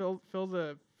 Fill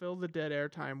the dead air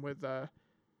time with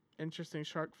interesting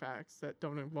shark facts that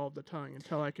don't involve the tongue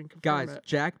until I can confirm Guys, it.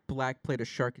 Jack Black played a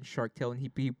shark in Shark Tale, and he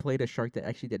played a shark that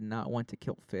actually did not want to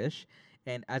kill fish.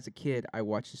 And as a kid, I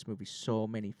watched this movie so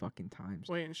many fucking times.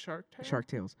 Wait, in Shark Tale. Shark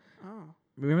Tales. Oh.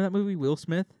 remember that movie Will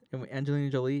Smith and Angelina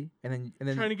Jolie, and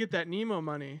then Trying to get that Nemo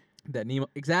money. that Nemo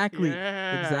exactly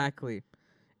Yeah. exactly,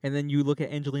 and then you look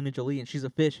at Angelina Jolie and she's a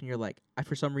fish and you're like,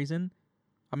 for some reason,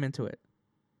 I'm into it.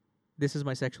 This is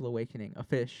my sexual awakening, a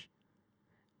fish.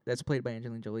 That's played by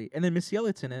Angelina Jolie, and then Missy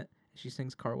Elliott's in it. She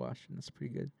sings "Car Wash," and that's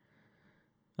pretty good.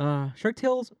 Shark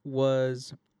Tales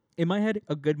was, in my head,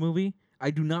 a good movie. I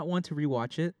do not want to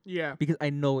rewatch it Yeah. because I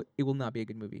know it will not be a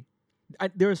good movie.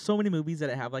 There are so many movies that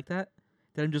I have like that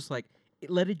I'm just like,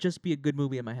 let it just be a good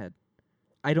movie in my head.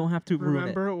 I don't have to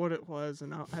Remember what it was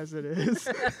and not as it is.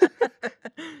 ruin it.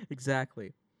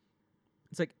 Exactly.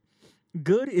 It's like,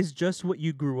 good is just what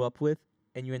you grew up with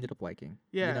and you ended up liking.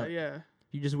 Yeah, You know, yeah.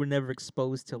 you just were never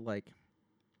exposed to like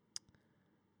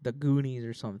the Goonies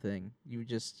or something. You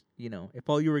just, if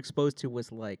all you were exposed to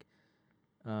was like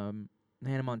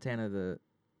Hannah Montana, the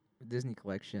Disney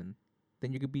collection,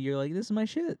 then you're like, this is my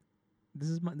shit. This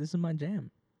is my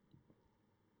jam.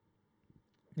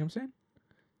 You know what I'm saying?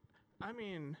 I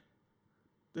mean,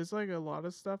 there's like a lot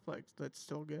of stuff like that's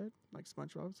still good. Like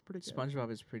SpongeBob's pretty good.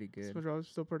 SpongeBob is pretty good. SpongeBob's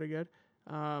still pretty good.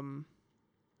 I don't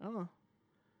know.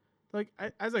 Like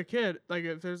as a kid, like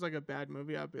if there's like a bad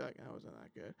movie, I'd be like, that wasn't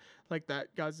that good. Like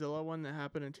that Godzilla one that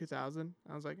happened in 2000,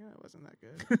 I was like, yeah, it wasn't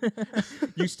that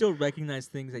good. You still recognize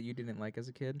things that you didn't like as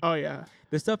a kid? Oh yeah.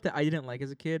 The stuff that I didn't like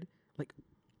as a kid, like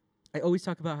I always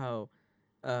talk about how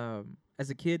as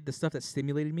a kid the stuff that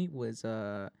stimulated me was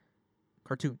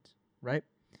cartoons, right?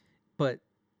 But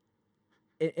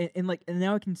and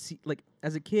now I can see, like,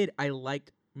 as a kid I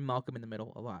liked Malcolm in the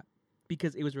Middle a lot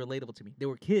because it was relatable to me. There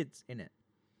were kids in it.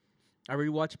 I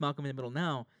rewatch Malcolm in the Middle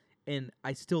now, and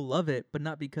I still love it, but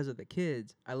not because of the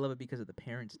kids. I love it because of the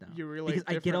parents now. You relate because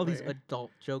I get all these differently.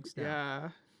 adult jokes now. Yeah.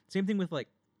 Same thing with, like,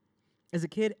 as a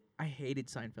kid, I hated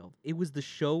Seinfeld. It was the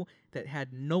show that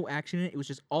had no action in it. It was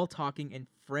just all talking and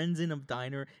friends in a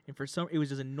diner, and it was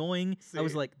just annoying. I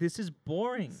was See. like, this is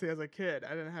boring. See, as a kid, I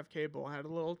didn't have cable. I had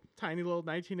a tiny little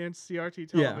 19-inch CRT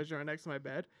Yeah. television right next to my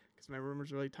bed because my room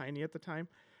was really tiny at the time.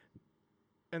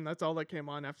 And that's all that came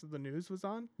on after the news was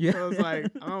on. Yeah. So I was like,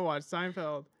 I'm going to watch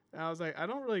Seinfeld. And I was like, I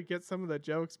don't really get some of the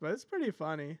jokes, but it's pretty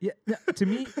funny. Yeah, to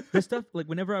me, the stuff, like,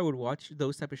 whenever I would watch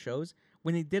those type of shows,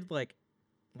 when they did like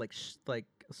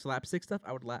slapstick stuff,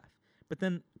 I would laugh. But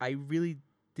then I really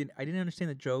didn't understand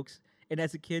the jokes. And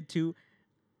as a kid too,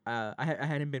 I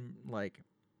hadn't been like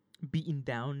beaten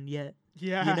down yet.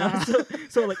 Yeah. You know,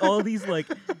 so like all these like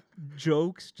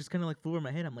jokes just kind of like flew over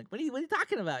my head. I'm like, what are you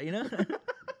talking about? You know.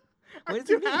 I'm What does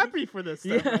it too mean? happy for this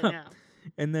stuff right Yeah. now.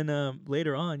 And then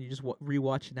later on, you just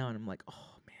rewatch it now, and I'm like,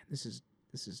 oh man, this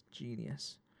is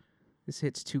genius. This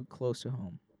hits too close to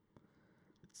home.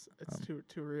 It's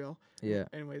too real. Yeah.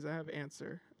 Anyways, I have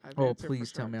answer. I have Oh, answer for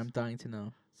please tell me. sharks. I'm dying to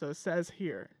know. So it says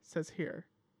here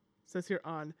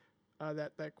on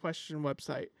that question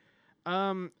website.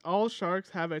 All sharks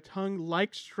have a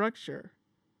tongue-like structure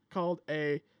called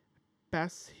a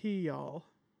basial.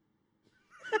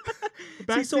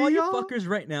 See, so all you Basial? fuckers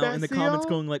right now in the comments Basial?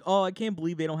 going like, oh, I can't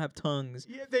believe they don't have tongues.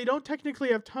 Yeah, they don't technically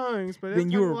have tongues, but Then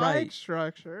it's you were tongue-like right.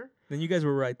 structure. Then you guys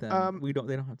were right then. Um, They don't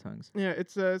have tongues. Yeah,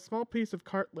 it's a small piece of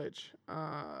cartilage.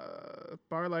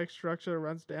 Bar-like structure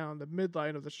runs down the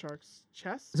midline of the shark's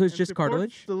chest. So it's and just supports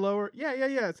cartilage? The lower,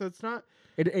 yeah. So it's not.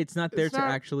 It's not there it's to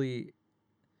not- actually.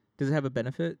 Does it have a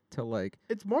benefit to like?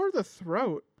 It's more the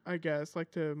throat, I guess,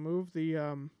 like to move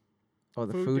the Oh,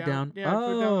 the Food food down- down. yeah,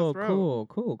 food down the Oh, throat.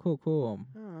 cool.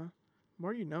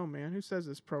 More you know, man. Who says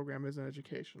this program isn't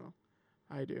educational?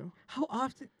 I do. How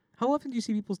often do you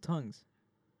see people's tongues?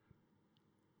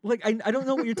 Like I don't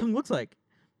know what your tongue looks like.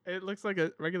 It looks like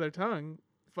a regular tongue,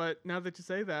 but now that you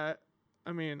say that,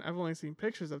 I mean, I've only seen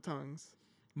pictures of tongues.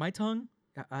 My tongue,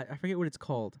 I forget what it's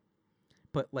called,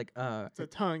 but like It's a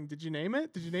tongue. Did you name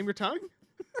it? Did you name your tongue?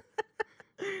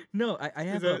 no, I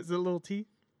have Is it a little T?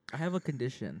 I have a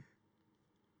condition.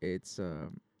 It's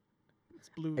It's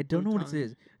blue. I don't know blue what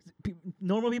it tongue. is.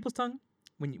 Normal people's tongue,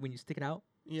 when you stick it out,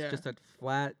 Yeah. it's just a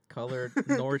flat colored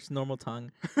normal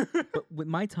tongue. But with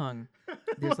my tongue,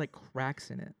 there's like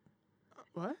cracks in it.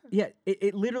 what? Yeah,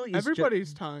 it literally is.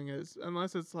 Everybody's tongue is,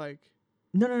 unless it's like.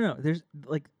 No. There's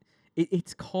like,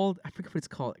 it's called. I forget what it's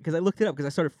called because I looked it up because I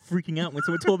started freaking out when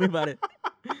someone told me about it.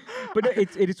 But no,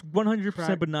 it is 100%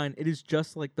 Crack. benign. It is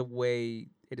just like the way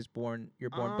it is born. You're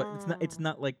born, but it's Oh.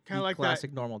 not like Kinda the like that-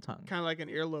 classic normal tongue. Kind of like an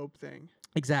earlobe thing.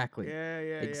 Exactly. Yeah.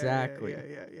 Exactly.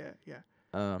 Yeah.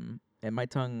 And my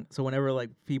tongue. So whenever like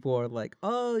people are like,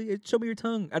 "Oh, show me your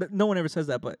tongue," no one ever says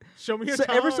that, but Show me your so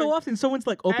tongue. ever so often, someone's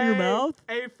like, "Open your Hey, mouth."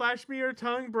 Hey, flash me your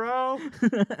tongue, bro.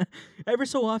 Ever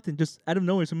so often, just out of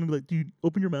nowhere, someone will be like, "Dude,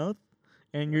 open your mouth,"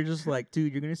 and you're just like,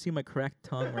 "Dude, you're gonna see my cracked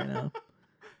tongue right now."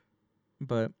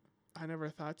 But I never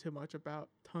thought too much about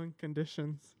tongue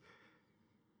conditions.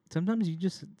 Sometimes you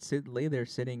just lay there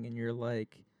sitting, and you're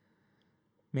like,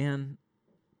 man,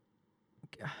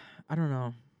 I don't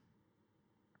know.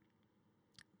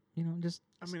 Just.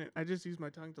 I mean, I just use my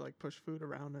tongue to like push food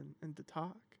around and to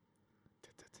talk.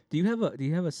 Do you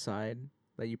have a side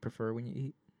that you prefer when you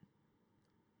eat?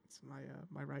 It's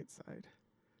my right side.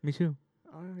 Me too.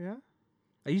 Oh yeah.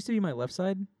 I used to be my left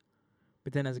side,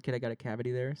 but then as a kid I got a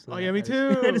cavity there. So Oh then yeah, I me just-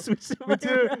 too. I just switched to Me my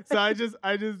too. right So side.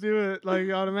 I just do it like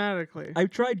automatically. I've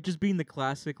tried just being the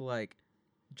classic like,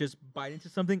 just bite into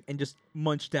something and just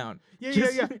munch down. Yeah,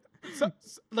 Just- yeah. So,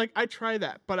 like I try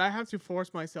that, but I have to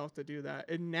force myself to do that.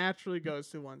 It naturally goes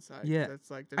to one side. 'cause Yeah.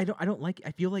 it's like I don't like.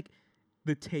 I feel like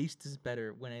the taste is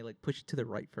better when I like push it to the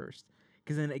right first,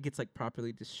 because then it gets like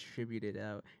properly distributed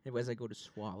out as I go to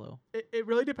swallow. It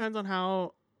really depends on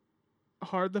how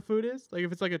hard the food is. Like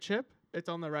if it's like a chip, it's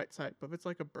on the right side. But if it's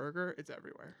like a burger, it's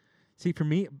everywhere. See, for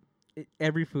me,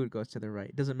 every food goes to the right.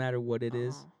 It doesn't matter what it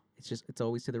is. Oh. It's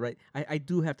always to the right. I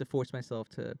do have to force myself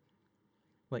to,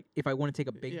 like, if I want to take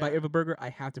a big bite Yeah. of a burger, I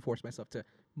have to force myself to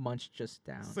munch just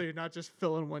down. So you're not just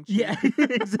filling one cheek. Yeah,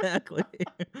 exactly.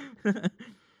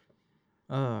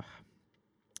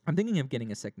 I'm thinking of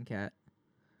getting a second cat.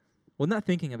 Well, not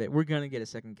thinking of it. We're gonna get a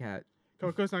second cat.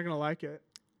 Coco's not gonna like it.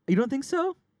 You don't think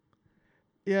so?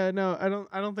 Yeah, no,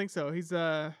 I don't think so. He's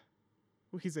a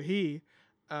he.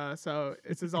 So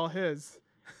it's all his.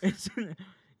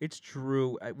 It's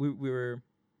true. We were.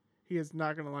 He is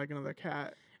not gonna like another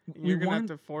cat. And We you're gonna have want.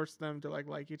 to force them to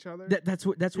like each other. That's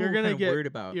what You're we're gonna kind of get- worried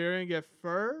about. You're gonna get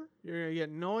fur. You're gonna get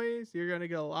noise. You're gonna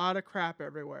get a lot of crap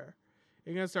everywhere.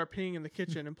 You're gonna start peeing in the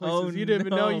kitchen in places Oh, you didn't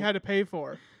even know you no. had to pay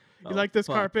for. Oh, like this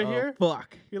fuck. carpet Oh, here?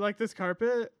 Fuck. You like this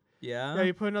carpet? Yeah. Yeah,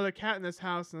 you put another cat in this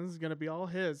house, and this is gonna be all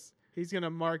his. He's gonna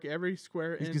mark every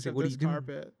square He's gonna inch say, of "What are this you doing?"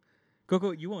 carpet.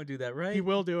 Coco, you won't do that, right? He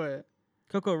will do it.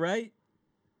 Coco, right?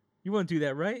 You won't do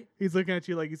that, right? He's looking at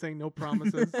you like he's saying no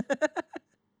promises.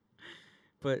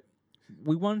 But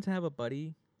we wanted to have a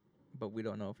buddy, but we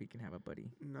don't know if we can have a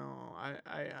buddy. No,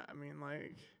 I mean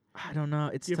like I don't know.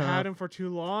 It's you've tough. had him for too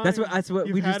long. That's what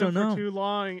You've we had just him don't know. for too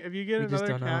long. If you get We just another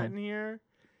don't cat know. in here,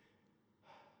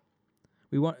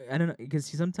 We want. I don't know because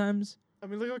sometimes I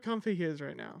mean, look how comfy he is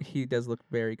right now. he does look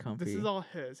very comfy. This is all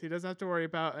his. He doesn't have to worry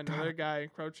about another guy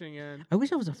encroaching in. I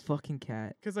wish I was a fucking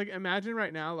cat. Cause like imagine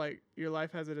right now, like your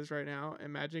life as it is right now.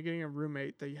 Imagine getting a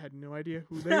roommate that you had no idea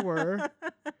who they were,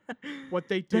 what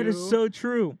they do, That is so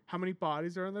true. how many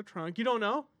bodies are in the trunk. You don't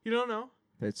know. You don't know.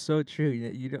 That's so true.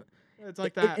 You don't. It's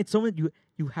like it- that. It's someone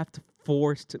you have to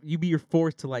force to. You're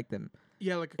forced to like them.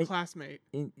 Yeah, like a it- classmate.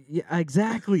 Yeah,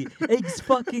 exactly.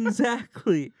 Fucking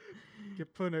exactly.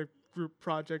 Get put in a group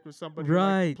project with somebody. You're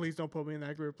Right. Like, please don't put me in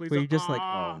that group. Please. Where don't. you're just like,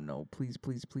 Ah. oh no, please,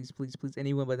 please, please, please, please,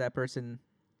 anyone but that person.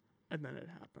 And then it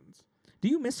happens. Do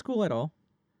you miss school at all?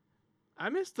 I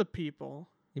miss the people.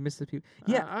 You miss the people?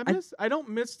 Yeah, I don't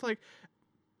miss like.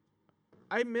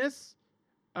 I miss,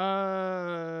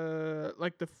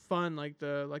 like the fun, like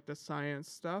the science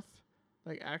stuff,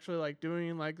 like actually like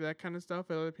doing like that kind of stuff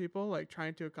with other people, like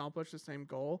trying to accomplish the same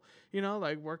goal. You know,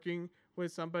 like working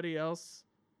with somebody else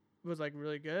was like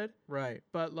really good, right.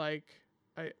 but like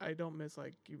I don't miss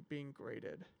like being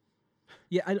graded.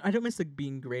 Yeah, I don't miss like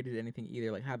being graded anything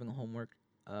either, like having homework.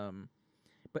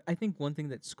 But I think one thing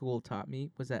that school taught me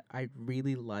was that I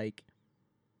really like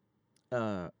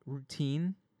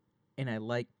routine, and I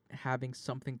like having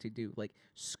something to do. Like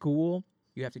school,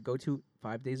 you have to go to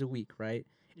 5 days a week, right?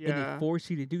 And Yeah, they force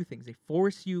you to do things. They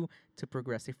force you to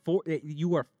progress.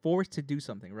 You are forced to do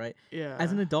something, right? yeah.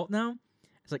 As an adult now,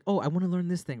 it's like, oh, I want to learn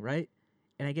this thing, right?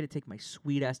 And I get to take my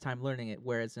sweet ass time learning it.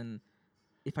 Whereas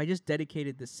if I just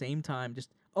dedicated the same time, just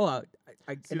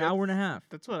See, an hour and a half.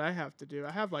 That's what I have to do.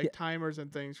 I have like Yeah. timers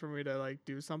and things for me to like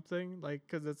do something, like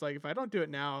because it's like if I don't do it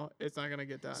now, it's not gonna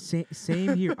get done.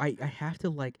 Same here. I have to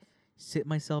like sit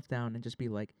myself down and just be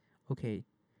like, okay,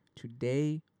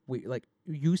 today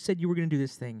you said you were gonna do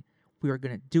this thing. We are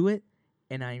gonna do it,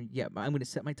 and I'm gonna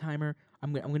set my timer.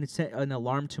 I'm gonna set an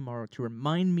alarm tomorrow to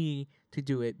remind me to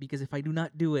do it, because if I do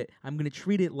not do it, I'm gonna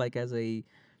treat it like as a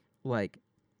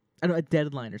a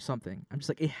deadline or something. I'm just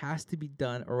like, it has to be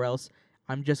done, or else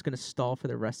I'm just gonna stall for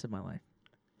the rest of my life.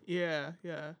 Yeah.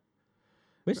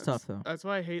 But it's tough though. That's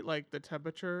why I hate like the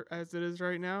temperature as it is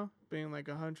right now, being like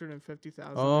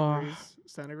 150,000 Oh. degrees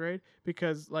centigrade,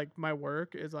 because like my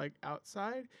work is like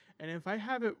outside, and if I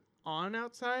have it on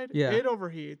outside, Yeah. it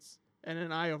overheats, and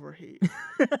then I overheat.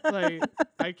 Like,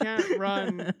 I can't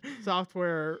run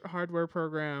hardware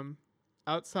program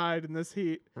outside in this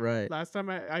heat. Right. Last time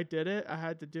I did it, I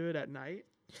had to do it at night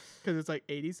because it's like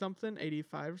 80 something,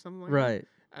 85 or something like that. Right.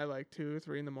 At like 2 or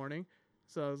 3 in the morning.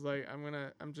 So I was like,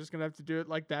 I'm just gonna have to do it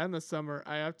like that in the summer.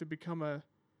 I have to become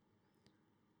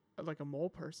like a mole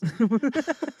person,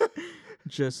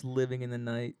 Just living in the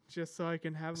night, just so I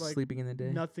can have like sleeping in the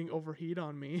day. nothing overheat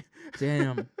on me.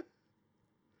 Damn.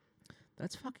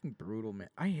 That's fucking brutal, man.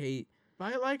 I hate.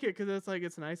 But I like it because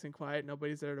it's nice and quiet.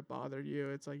 Nobody's there to bother you.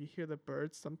 It's like you hear the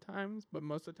birds sometimes, but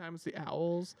most of the time it's the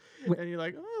owls. And you're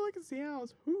like, oh, look, it's the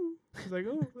owls. Whoo. It's like,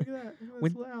 oh, look at that.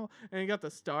 Look at this owl. And you got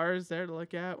the stars there to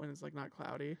look at when it's like not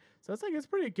cloudy. So it's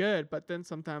pretty good. But then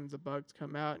sometimes the bugs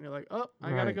come out and you're like, oh,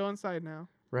 I gotta go inside now.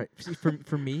 Right. See,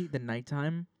 for me, the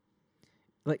nighttime,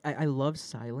 like I love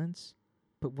silence,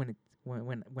 but when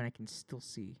I can still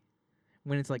see.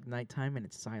 When it's like nighttime and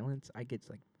it's silence, I get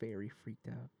like very freaked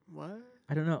out. What?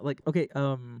 I don't know. Like, okay,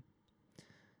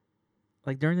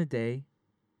 like during the day,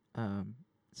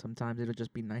 sometimes it'll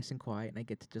just be nice and quiet and I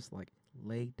get to just like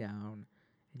lay down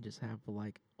and just have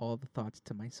like all the thoughts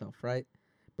to myself, right?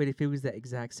 But if it was that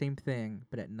exact same thing,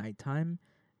 but at nighttime,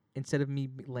 instead of me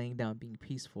laying down being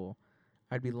peaceful,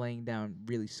 I'd be laying down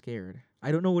really scared.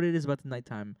 I don't know what it is about the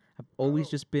nighttime. I've always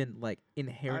just been like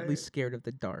inherently scared of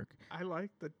the dark. I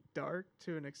like the dark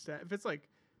to an extent. If it's like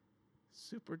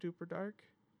super duper dark,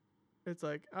 it's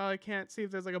like, oh, I can't see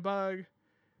if there's like a bug.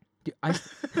 Dude,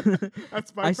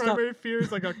 That's my primary fear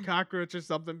is like a cockroach or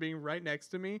something being right next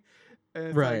to me, and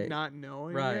it's like not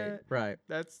knowing it. Right.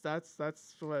 That's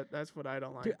what I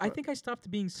don't like. Dude, I think I stopped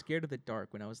being scared of the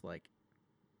dark when I was like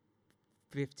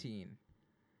 15.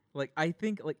 Like I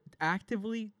think like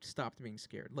actively stopped being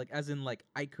scared. Like as in like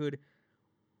I could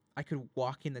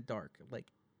walk in the dark like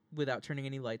without turning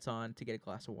any lights on to get a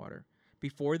glass of water.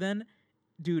 Before then,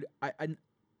 dude, I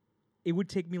it would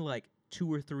take me like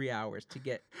 2 or 3 hours to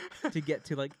get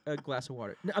to like a glass of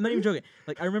water. No, I'm not even joking.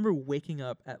 Like I remember waking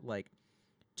up at like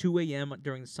 2 a.m.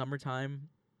 during the summertime,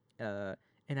 and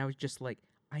I was just like,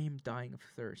 I am dying of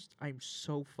thirst. I'm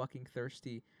so fucking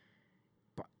thirsty.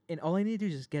 And all I need to do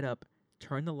is just get up,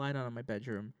 turn the light on in my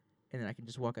bedroom, and then I can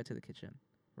just walk out to the kitchen,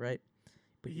 right?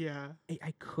 But yeah,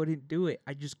 I couldn't do it.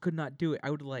 I just could not do it.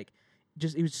 I would like,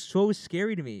 just it was so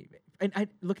scary to me. And I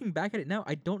looking back at it now,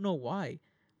 I don't know why.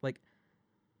 Like,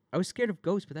 I was scared of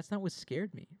ghosts, but that's not what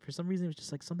scared me. For some reason, it was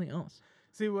just like something else.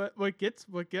 See what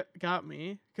got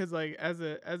me, because like as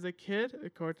a kid,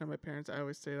 according to my parents, I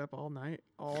always stayed up all night,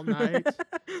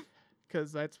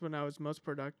 because that's when I was most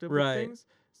productive with things.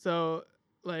 So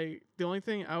like the only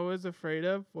thing I was afraid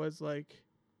of was like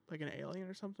an alien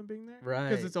or something being there. Right.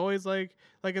 Because it's always like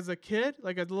as a kid,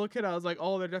 like as a little kid, I was like,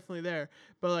 oh, they're definitely there.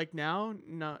 But like now,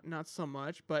 not so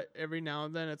much. But every now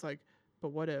and then, it's like, but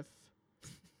what if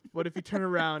you turn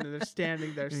around and they're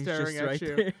standing there staring at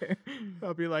you? There.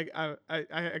 I'll be like,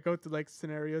 I go through like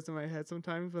scenarios in my head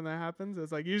sometimes when that happens.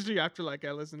 It's like usually after like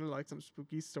I listen to like some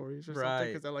spooky stories or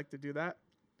something because I like to do that.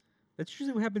 That's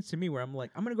usually what happens to me, where I'm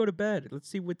like, I'm gonna go to bed. Let's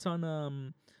see what's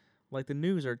on like the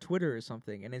news or Twitter or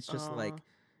something, and it's just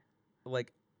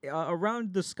like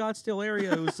around the Scottsdale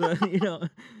area, it was you know.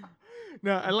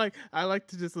 No, I like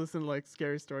to just listen to like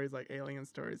scary stories, like alien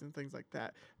stories and things like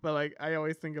that. But like I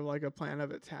always think of like a plan of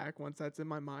attack once that's in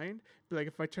my mind. But like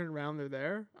if I turn around, they're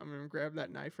there. I'm gonna grab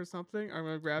that knife or something. Or I'm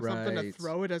gonna grab something to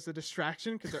throw it as a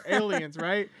distraction because they're aliens,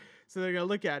 right? So they're gonna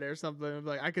look at it or something. And be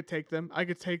like, I could take them. I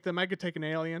could take an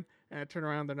alien. And I turn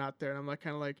around, they're not there, and I'm like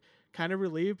kind of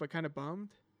relieved but kind of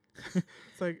bummed.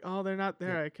 It's like, oh, they're not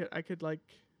there. Yeah.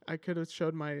 I could have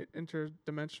showed my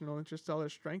interstellar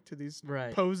strength to these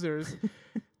posers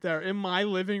that are in my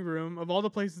living room of all the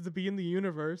places to be in the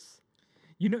universe.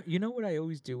 You know what I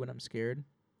always do when I'm scared?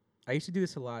 I used to do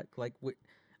this a lot. Like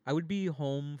I would be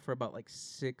home for about like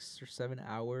 6 or 7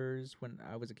 hours when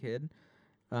I was a kid.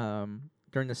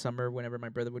 During the summer, whenever my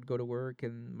brother would go to work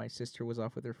and my sister was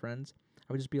off with her friends,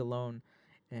 I would just be alone,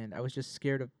 and I was just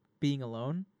scared of being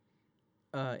alone.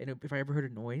 And if I ever heard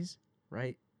a noise,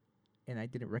 right, and I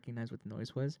didn't recognize what the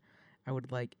noise was, I would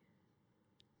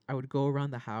go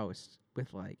around the house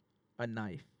with like a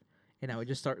knife, and I would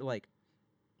just start like,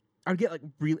 I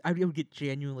would get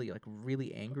genuinely like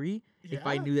really angry if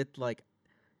I knew that like.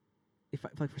 If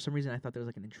for some reason I thought there was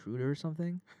like an intruder or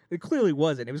something. It clearly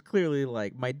wasn't. It was clearly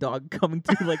like my dog coming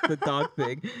to like the dog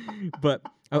thing. But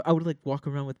I would like walk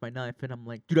around with my knife and I'm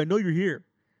like, dude, I know you're here.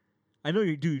 I know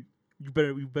you're, dude. You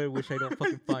better wish I don't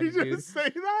fucking find you, dude. You just say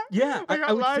that? Yeah,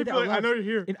 I would say that like, I know you're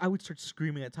here. And I would start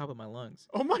screaming at the top of my lungs.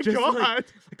 Oh my god! Like,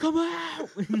 come out!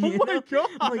 Oh my god!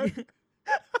 Like,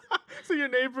 so your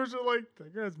neighbors are like,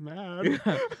 that guy's mad.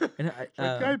 Yeah. And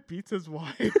that guy beats his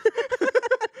wife.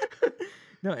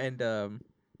 No, and I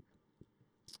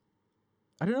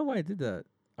don't know why I did that.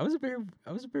 I was a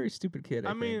very stupid kid.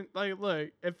 I mean, like, look,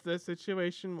 if the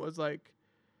situation was like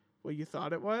what you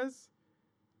thought it was,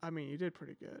 I mean, you did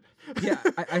pretty good. Yeah,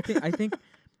 I think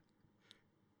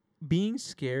being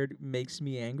scared makes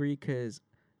me angry because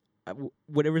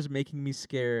whatever's making me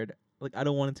scared, like I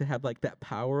don't want it to have like that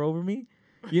power over me,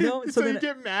 you know. So then you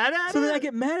get mad at so it? then I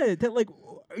get mad at it. That like,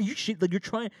 are you shit? Like you're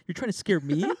trying to scare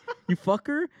me, you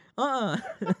fucker.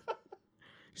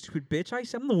 Stupid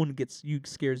bitch. I'm the one who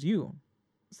scares you.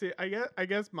 See, I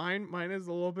guess mine is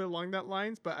a little bit along that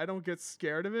lines, but I don't get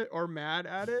scared of it or mad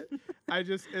at it.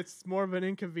 It's more of an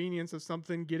inconvenience of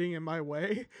something getting in my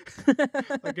way.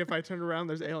 Like if I turn around,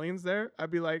 there's aliens there,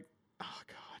 I'd be like, oh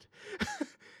god.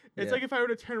 It's Yeah. like if I were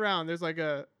to turn around, there's like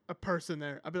a person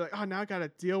there. I'd be like, oh, now I gotta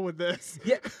deal with this.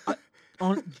 Yeah.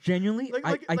 Genuinely, Like- I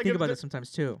like think if about the- that sometimes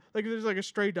too. Like if there's like a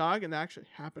stray dog, and that actually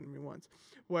happened to me once,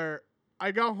 where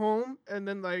I got home and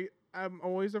then like I'm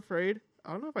always afraid.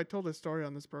 I don't know if I told this story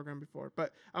on this program before,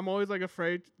 but I'm always like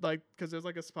afraid, like because there's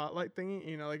like a spotlight thingy,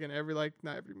 you know, like in every like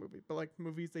not every movie, but like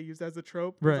movies they use as a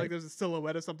trope. It's Right. like there's a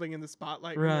silhouette of something in the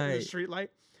spotlight, in Right. the street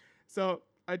light. So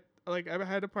I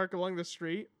had to park along the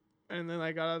street, and then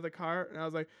I got out of the car and I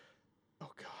was like,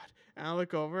 oh god. And I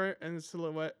look over and the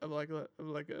silhouette of like a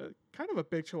kind of a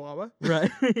big chihuahua, Right.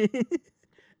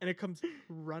 and it comes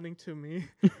running to me.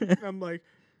 And I'm like,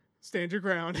 stand your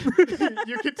ground.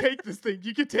 You can take this thing.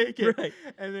 You can take it. Right.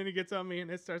 And then he gets on me and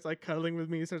it starts like cuddling with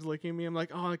me. He starts licking me. I'm like,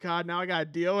 oh god, now I gotta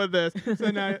deal with this. So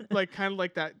then I like kind of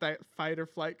like that fight or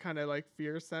flight kind of like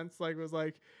fear sense like was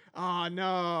like, oh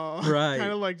no. Right.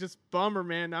 Kind of like just bummer,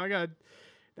 man. Now I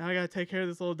gotta take care of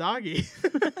this little doggy.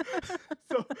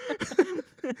 So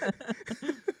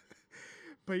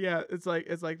but yeah, it's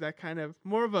like that kind of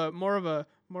more of a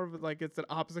like it's an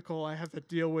obstacle I have to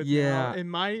deal with. Yeah. Now. In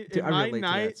my Dude, in I my relate to that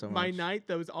night, so my much. night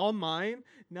that was all mine.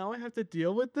 Now I have to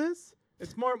deal with this.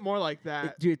 It's more like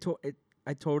that. Dude,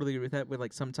 I totally agree with that. With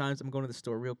like sometimes I'm going to the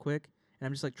store real quick and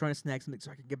I'm just like trying to snag something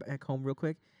so I can get back home real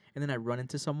quick, and then I run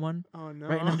into someone, Oh no!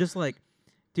 right? And I'm just like,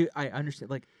 dude, I understand.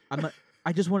 Like I'm not.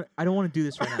 I don't want to do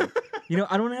this right now. You know,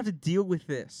 I don't want to have to deal with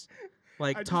this.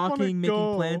 Like I just wanna talking, making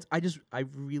go. plans. I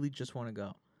really just want to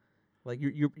go. Like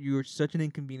you're such an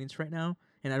inconvenience right now,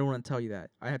 and I don't want to tell you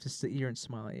that. I have to sit here and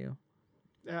smile at you.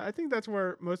 Yeah, I think that's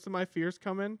where most of my fears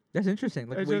come in. That's interesting.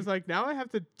 Like It's just like now I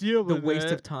have to deal the with waste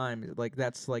it. of time. Like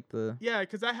that's like the Yeah,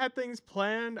 because I had things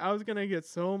planned. I was gonna get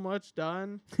so much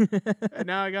done, and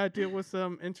now I gotta deal with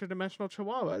some interdimensional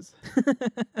chihuahuas.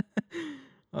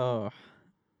 Oh,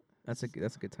 that's a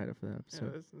good title for that Yeah,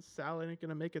 episode. this salad ain't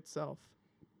gonna make itself.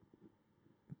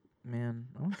 Man,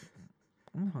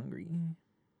 I'm hungry.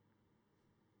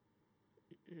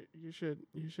 You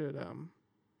should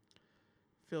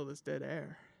feel this dead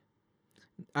air.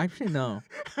 Actually, no.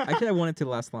 Actually, I want it to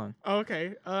last long.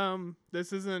 Okay.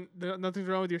 This isn't. Nothing's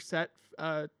wrong with your set.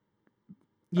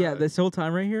 Yeah, Uh, this whole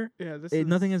time right here, Yeah. This is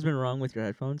nothing has been wrong with your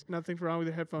headphones. Nothing's wrong with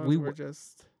your headphones. We We're w-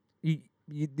 just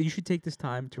You should take this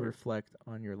time to reflect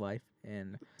on your life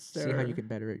and see how you can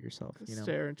better it yourself. You know,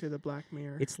 stare into the black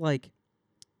mirror. it's like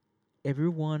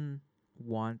everyone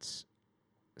wants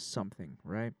something,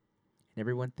 right? And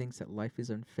everyone thinks that life is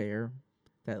unfair.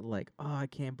 That like, oh, I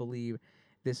can't believe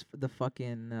the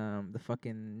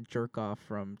fucking jerk off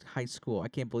from high school. I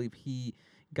can't believe he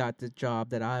got the job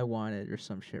that I wanted or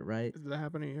some shit, right? Does that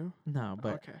happen to you? No,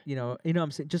 but Okay. you know what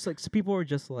I'm saying. Just like people are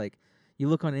just like, you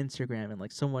look on Instagram and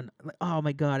like someone like, oh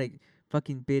my god, I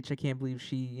fucking bitch, I can't believe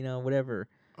she, you know, whatever.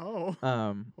 Oh,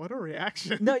 what a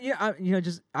reaction. No, yeah,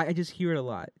 I just hear it a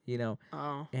lot, you know,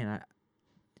 Oh. and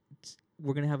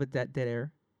we're gonna have a dead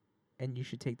air, and you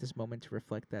should take this moment to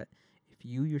reflect that if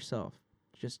you yourself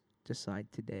just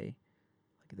decide today,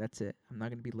 like that's it, I'm not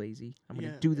gonna be lazy. I'm gonna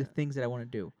Yeah, do the yeah. things that I want to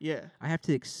do. Yeah. I have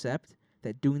to accept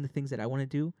that doing the things that I want to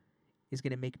do is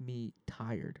gonna make me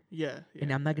tired. Yeah. Yeah.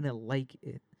 And I'm not gonna like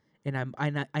it, and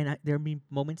there'll be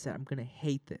moments that I'm gonna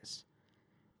hate this,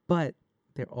 but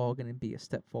they're all gonna be a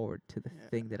step forward to the Yeah.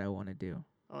 thing that I want to do.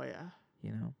 Oh yeah.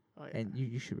 You know, Oh yeah. and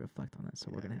you should reflect on that. So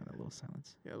we're Yeah, gonna have yeah. a little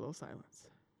silence. Yeah. A little silence.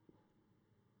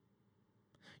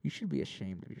 You should be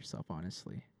ashamed of yourself,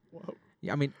 honestly. Whoa.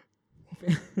 Yeah, I mean,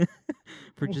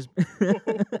 for just,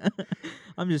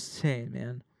 I'm just saying,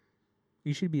 man.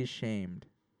 You should be ashamed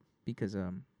because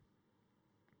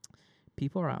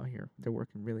people are out here. They're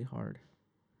working really hard,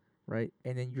 right?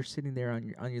 And then you're sitting there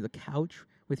on the couch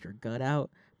with your gut out,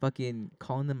 fucking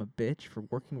calling them a bitch for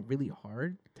working really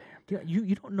hard. Damn.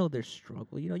 You don't know their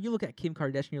struggle. You know, you look at Kim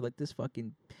Kardashian, you're like, this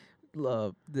fucking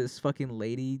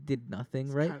lady did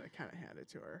nothing, right? Kind of handed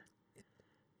to her.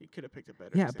 You could have picked a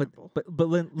better Yeah, example. but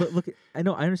look at, I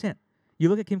know, I understand. You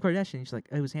look at Kim Kardashian, and she's like,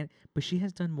 it was hand, but she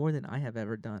has done more than I have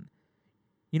ever done.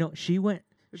 You know, she went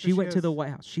But to the has- White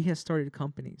House. She has started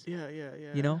companies. Yeah. Yeah.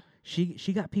 Yeah. You know, she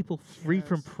got people free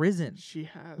from has. prison. She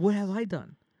has. What have I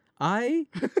done? I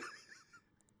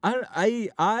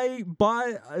bought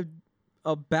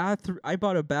a bathroom. I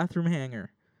bought a bathroom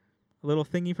hanger, a little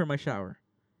thingy for my shower.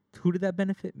 Who did that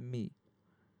benefit? Me.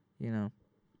 You know.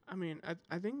 I mean,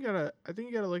 I think you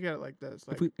gotta look at it like this.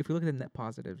 Like, If we look at the net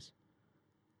positives,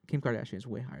 Kim Kardashian is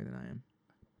way higher than I am.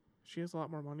 she has a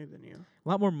lot more money than you. A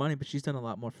lot more money, but she's done a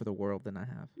lot more for the world than I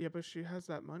have. Yeah, but she has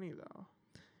that money though.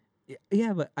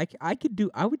 Yeah, but I could do.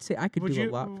 I would say I could Would do a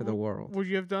you- lot for the world. Would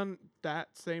you have done that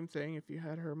same thing if you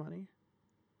had her money?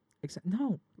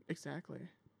 No. Exactly.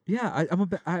 Yeah, I don't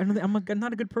think I'm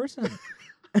not a good person.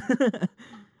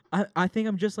 I think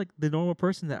I'm just like the normal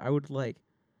person that I would like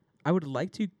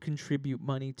to contribute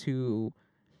money to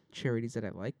charities that I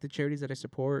like, the charities that I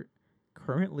support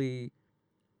currently.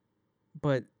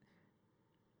 But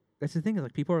that's the thing, is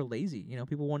like people are lazy. You know,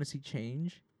 people want to see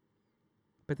change,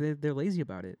 but they're lazy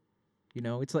about it. You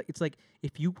know, it's like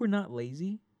if you were not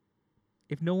lazy,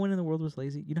 if no one in the world was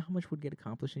lazy, you know how much would get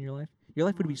accomplished in your life? Your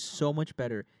life would be so much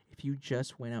better if you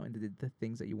just went out and did the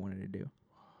things that you wanted to do.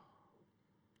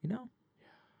 You know? Yeah.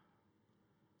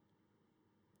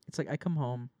 It's like I come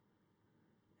home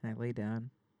and I lay down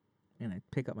and I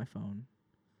pick up my phone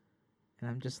and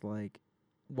I'm just like,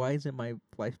 why isn't my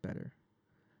life better?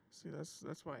 See,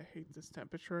 that's why I hate this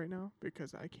temperature right now,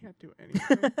 because I can't do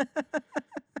anything.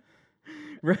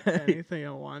 Right. Anything I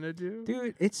want to do.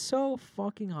 Dude, it's so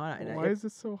fucking hot. And Why is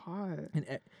it so hot?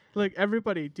 and Like,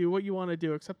 everybody, do what you want to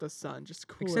do except the sun. Just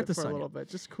cool Except it the for sun, a yeah. little bit.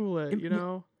 Just cool it, And you me-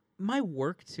 know? my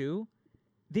work too,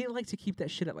 they like to keep that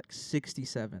shit at like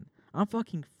 67. I'm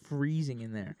fucking freezing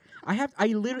in there. I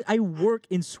work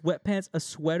in sweatpants, a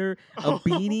sweater, a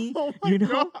beanie, Oh my you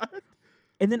know? God.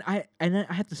 And then I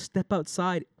have to step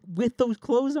outside with those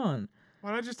clothes on.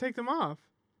 Why not just take them off?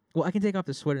 Well, I can take off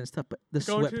the sweater and stuff, but the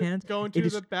sweatpants, Go into it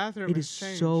is- the bathroom it and is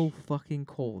change. so fucking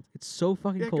cold. It's so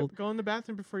fucking yeah, cold. Go in the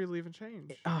bathroom before you leave and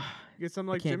change. Ah, Get some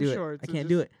I like can't gym do it. shorts. I and can't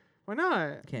do just- it. Why not?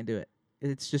 I can't do it.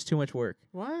 It's just too much work.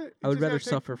 What? You I would just rather gotta take-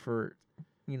 suffer for,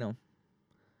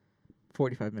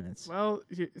 45 minutes. Well,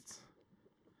 it's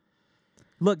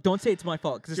Look, don't say it's my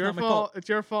fault, because it's your not my fault. fault. It's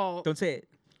your fault. Don't say it.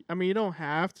 I mean, you don't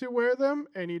have to wear them,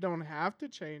 and you don't have to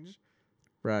change,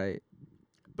 Right.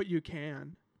 but you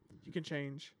can. You can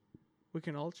change. We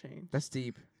can all change. That's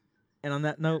deep. And on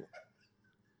that note,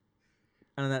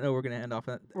 we're gonna end off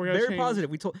on that. We're gonna Very change.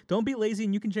 positive. Don't be lazy,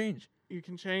 and you can change. You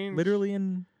can change. Literally,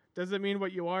 and Doesn't mean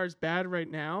what you are is bad right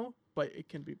now, but it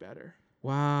can be better.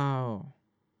 wow.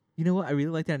 You know what? I really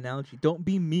like that analogy. Don't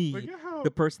be me, Look at how the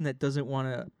person that doesn't want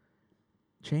to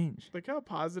change. look how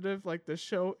positive like this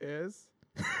show is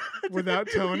without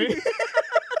Tony.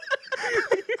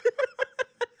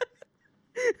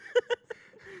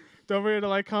 Don't forget to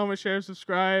like, comment, share,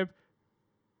 subscribe.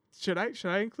 Should I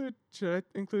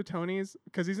include Tony's,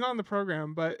 because he's not on the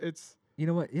program, but it's You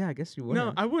know what? Yeah, I guess you would.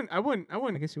 no, I wouldn't.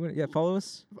 I guess you would. Yeah, follow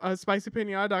us.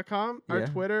 Spicypinata.com, our Yeah.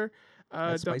 Twitter.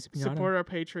 That's Spicy Pinata. Support our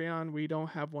Patreon. We don't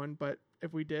have one, but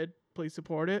if we did, please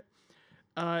support it.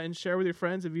 And share with your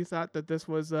friends if you thought that this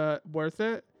was worth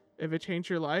it. If it changed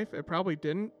your life, it probably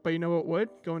didn't. But you know what would?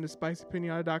 Go into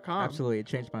spicypinata.com. Absolutely, it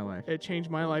changed my life. It changed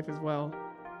my life as well.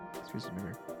 Seriously,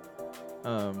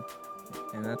 remember.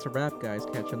 And that's a wrap, guys.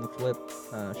 Catch you on the flip.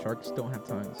 Sharks don't have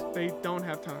tongues. They don't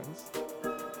have tongues.